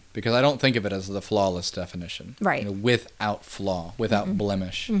burden because I don't think of it as the flawless definition. Right. Without flaw, without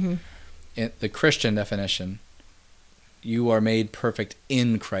blemish. In the Christian definition, you are made perfect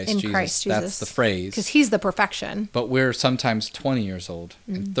in Christ Jesus. Christ That's Jesus. the phrase. Because he's the perfection. But we're sometimes 20 years old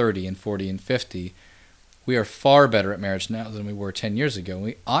and 30 and 40 and 50. We are far better at marriage now than we were 10 years ago.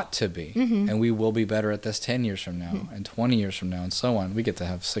 We ought to be. And we will be better at this 10 years from now and 20 years from now and so on. We get to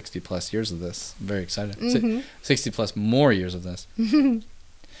have 60 plus years of this. I'm very excited. 60 plus more years of this.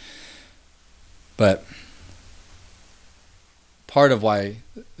 But part of why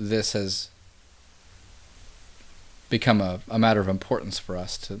this has become a matter of importance for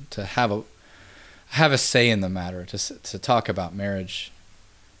us to have a say in the matter, to talk about marriage.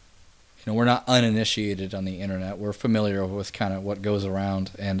 We're not uninitiated on the internet. We're familiar with kind of what goes around,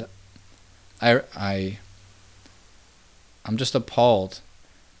 and I'm just appalled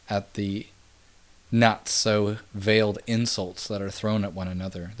at the not so veiled insults that are thrown at one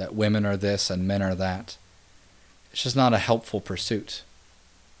another, that women are this and men are that. It's just not a helpful pursuit.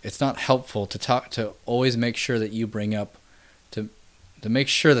 It's not helpful to always make sure that you bring up, to make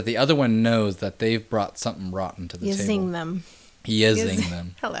sure that the other one knows that they've brought something rotten to the table. Yizzing them. Yizzing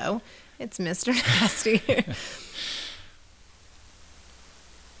them. Hello, it's Mr. Nasty.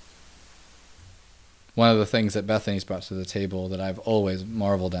 One of the things that Bethany's brought to the table that I've always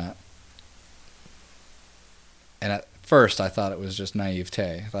marveled at, and at first I thought it was just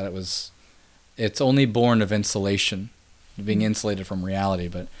naivete. I thought it's only born of insulation, being insulated from reality,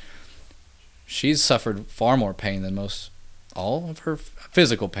 but she's suffered far more pain than all of her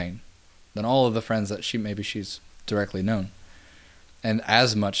physical pain, than all of the friends that she's directly known, and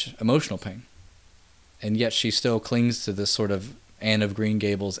as much emotional pain. And yet she still clings to this sort of Anne of Green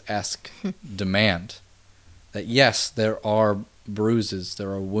Gables-esque demand that yes, there are bruises,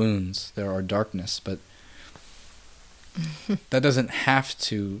 there are wounds, there are darkness, but that doesn't have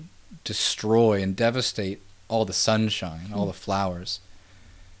to destroy and devastate all the sunshine, all the flowers.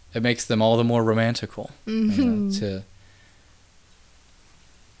 It makes them all the more romantical to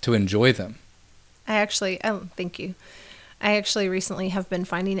enjoy them. Thank you. I actually recently have been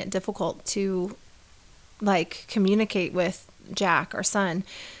finding it difficult to communicate with Jack, our son,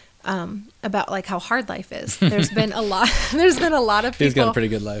 about how hard life is. There's been a lot of people. He's got a pretty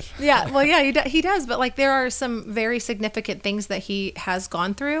good life. Yeah, well, yeah, he does. But there are some very significant things that he has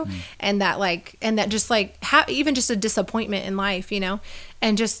gone through, and that just even just a disappointment in life,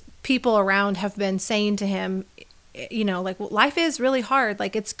 and just people around have been saying to him, well, life is really hard.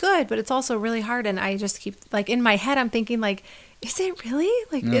 It's good, but it's also really hard. And I just keep in my head, I'm thinking is it really?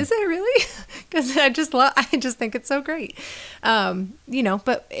 Is it really? Because I just think it's so great.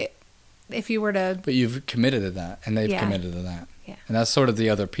 But if you were to... But you've committed to that, and they've committed to that. Yeah. And that's sort of the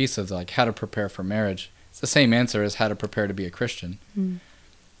other piece of how to prepare for marriage. It's the same answer as how to prepare to be a Christian.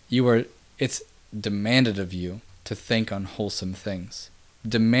 It's demanded of you to think on wholesome things.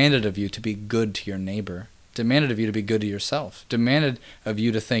 Demanded of you to be good to your neighbor. Demanded of you to be good to yourself. Demanded of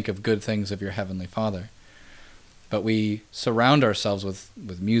you to think of good things of your Heavenly Father. But we surround ourselves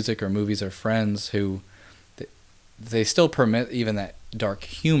with music or movies or friends who they still permit even that dark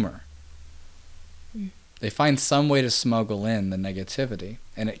humor. They find some way to smuggle in the negativity,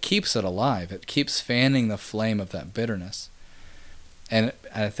 and it keeps it alive. It keeps fanning the flame of that bitterness. And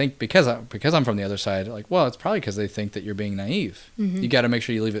I think because I'm from the other side, it's probably because they think that you're being naive. You got to make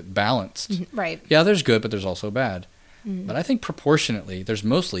sure you leave it balanced. Right. Yeah, there's good, but there's also bad. But I think proportionately, there's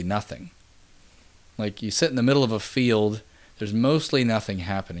mostly nothing. You sit in the middle of a field, there's mostly nothing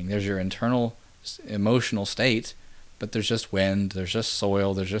happening. There's your internal emotional state, but there's just wind, there's just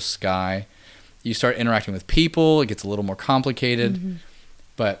soil, there's just sky. You start interacting with people, it gets a little more complicated.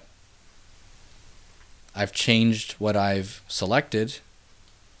 But I've changed what I've selected,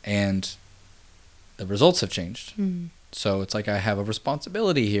 and the results have changed. So it's like I have a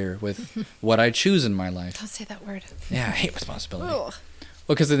responsibility here with what I choose in my life. Don't say that word. Yeah, I hate responsibility. Ugh.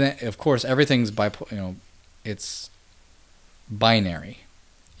 Well, because of course everything's it's binary.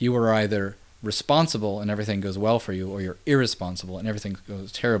 You are either responsible and everything goes well for you, or you're irresponsible and everything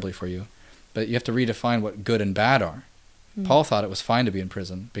goes terribly for you. But you have to redefine what good and bad are. Paul thought it was fine to be in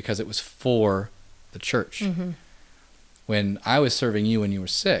prison because it was for the church. When I was serving you when you were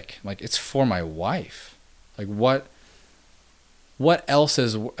sick, like, it's for my wife. Like, what else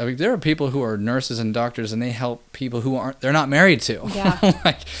is... I mean, there are people who are nurses and doctors, and they help people who they're not married to. Yeah.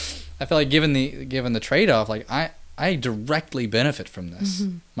 Like, I feel like given the trade-off, like, I directly benefit from this.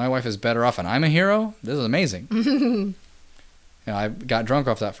 My wife is better off, and I'm a hero. This is amazing. I got drunk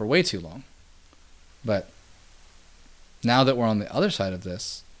off that for way too long. But now that we're on the other side of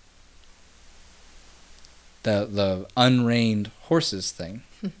this, the unreined horses thing.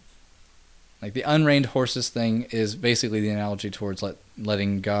 Like, the unreined horses thing is basically the analogy towards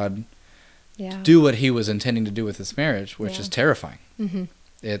letting God do what he was intending to do with this marriage, which is terrifying.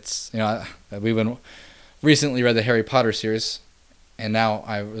 It's, we've recently read the Harry Potter series, and now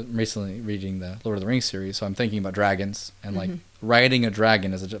I'm recently reading the Lord of the Rings series, so I'm thinking about dragons, and like, riding a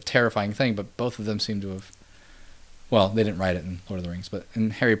dragon is a terrifying thing, but both of them seem to have, well, they didn't write it in Lord of the Rings, but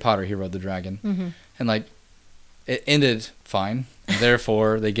in Harry Potter he rode the dragon, and like, it ended fine.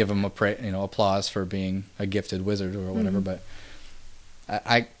 Therefore, they give him applause for being a gifted wizard or whatever. But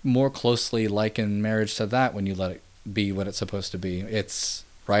I more closely liken marriage to that when you let it be what it's supposed to be. It's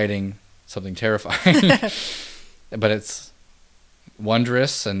writing something terrifying, but it's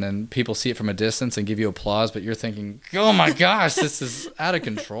wondrous, and then people see it from a distance and give you applause, but you're thinking, oh my gosh, this is out of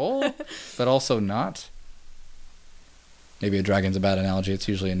control, but also not. Maybe a dragon's a bad analogy. It's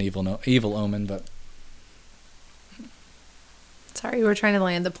usually an evil omen, but... Sorry, we were trying to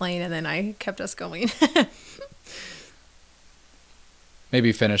land the plane, and then I kept us going.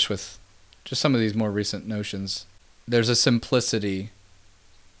 Maybe finish with just some of these more recent notions. There's a simplicity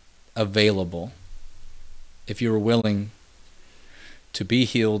available if you're willing to be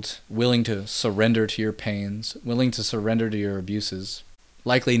healed, willing to surrender to your pains, willing to surrender to your abuses,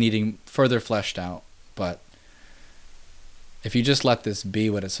 likely needing further fleshed out. But if you just let this be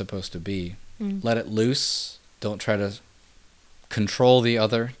what it's supposed to be, let it loose, don't try to control the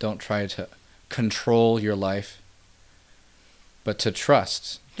other, don't try to control your life, but to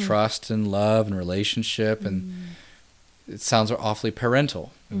trust and love and relationship. And it sounds awfully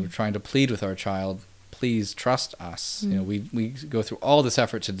parental. We're trying to plead with our child, please trust us. We go through all this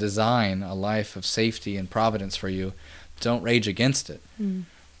effort to design a life of safety and providence for you. Don't rage against it.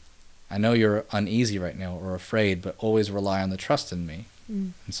 I know you're uneasy right now or afraid, but always rely on the trust in me.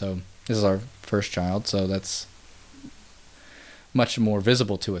 And so this is our first child, so that's much more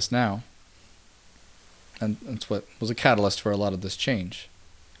visible to us now. And that's what was a catalyst for a lot of this change.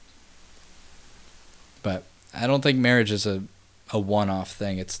 But I don't think marriage is a one-off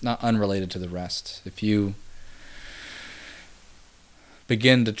thing. It's not unrelated to the rest. If you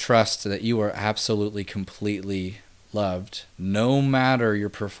begin to trust that you are absolutely, completely loved, no matter your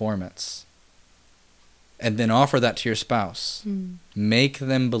performance, and then offer that to your spouse, make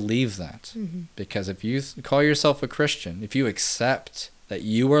them believe that. Because if you call yourself a Christian, if you accept that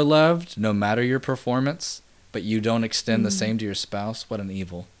you are loved no matter your performance, but you don't extend the same to your spouse, what an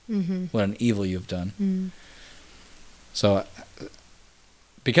evil. What an evil you've done. So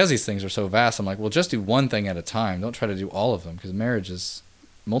because these things are so vast, I'm like, well, just do one thing at a time. Don't try to do all of them, because marriage is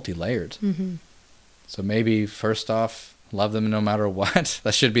multi-layered. So maybe first off, love them no matter what.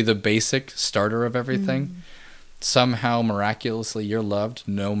 That should be the basic starter of everything. Somehow, miraculously, you're loved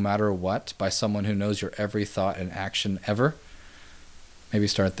no matter what by someone who knows your every thought and action ever. Maybe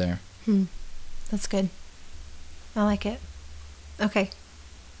start there. That's good. I like it. Okay.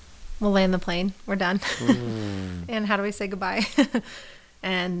 We'll land the plane. We're done. And how do we say goodbye?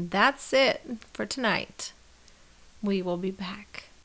 And that's it for tonight. We will be back.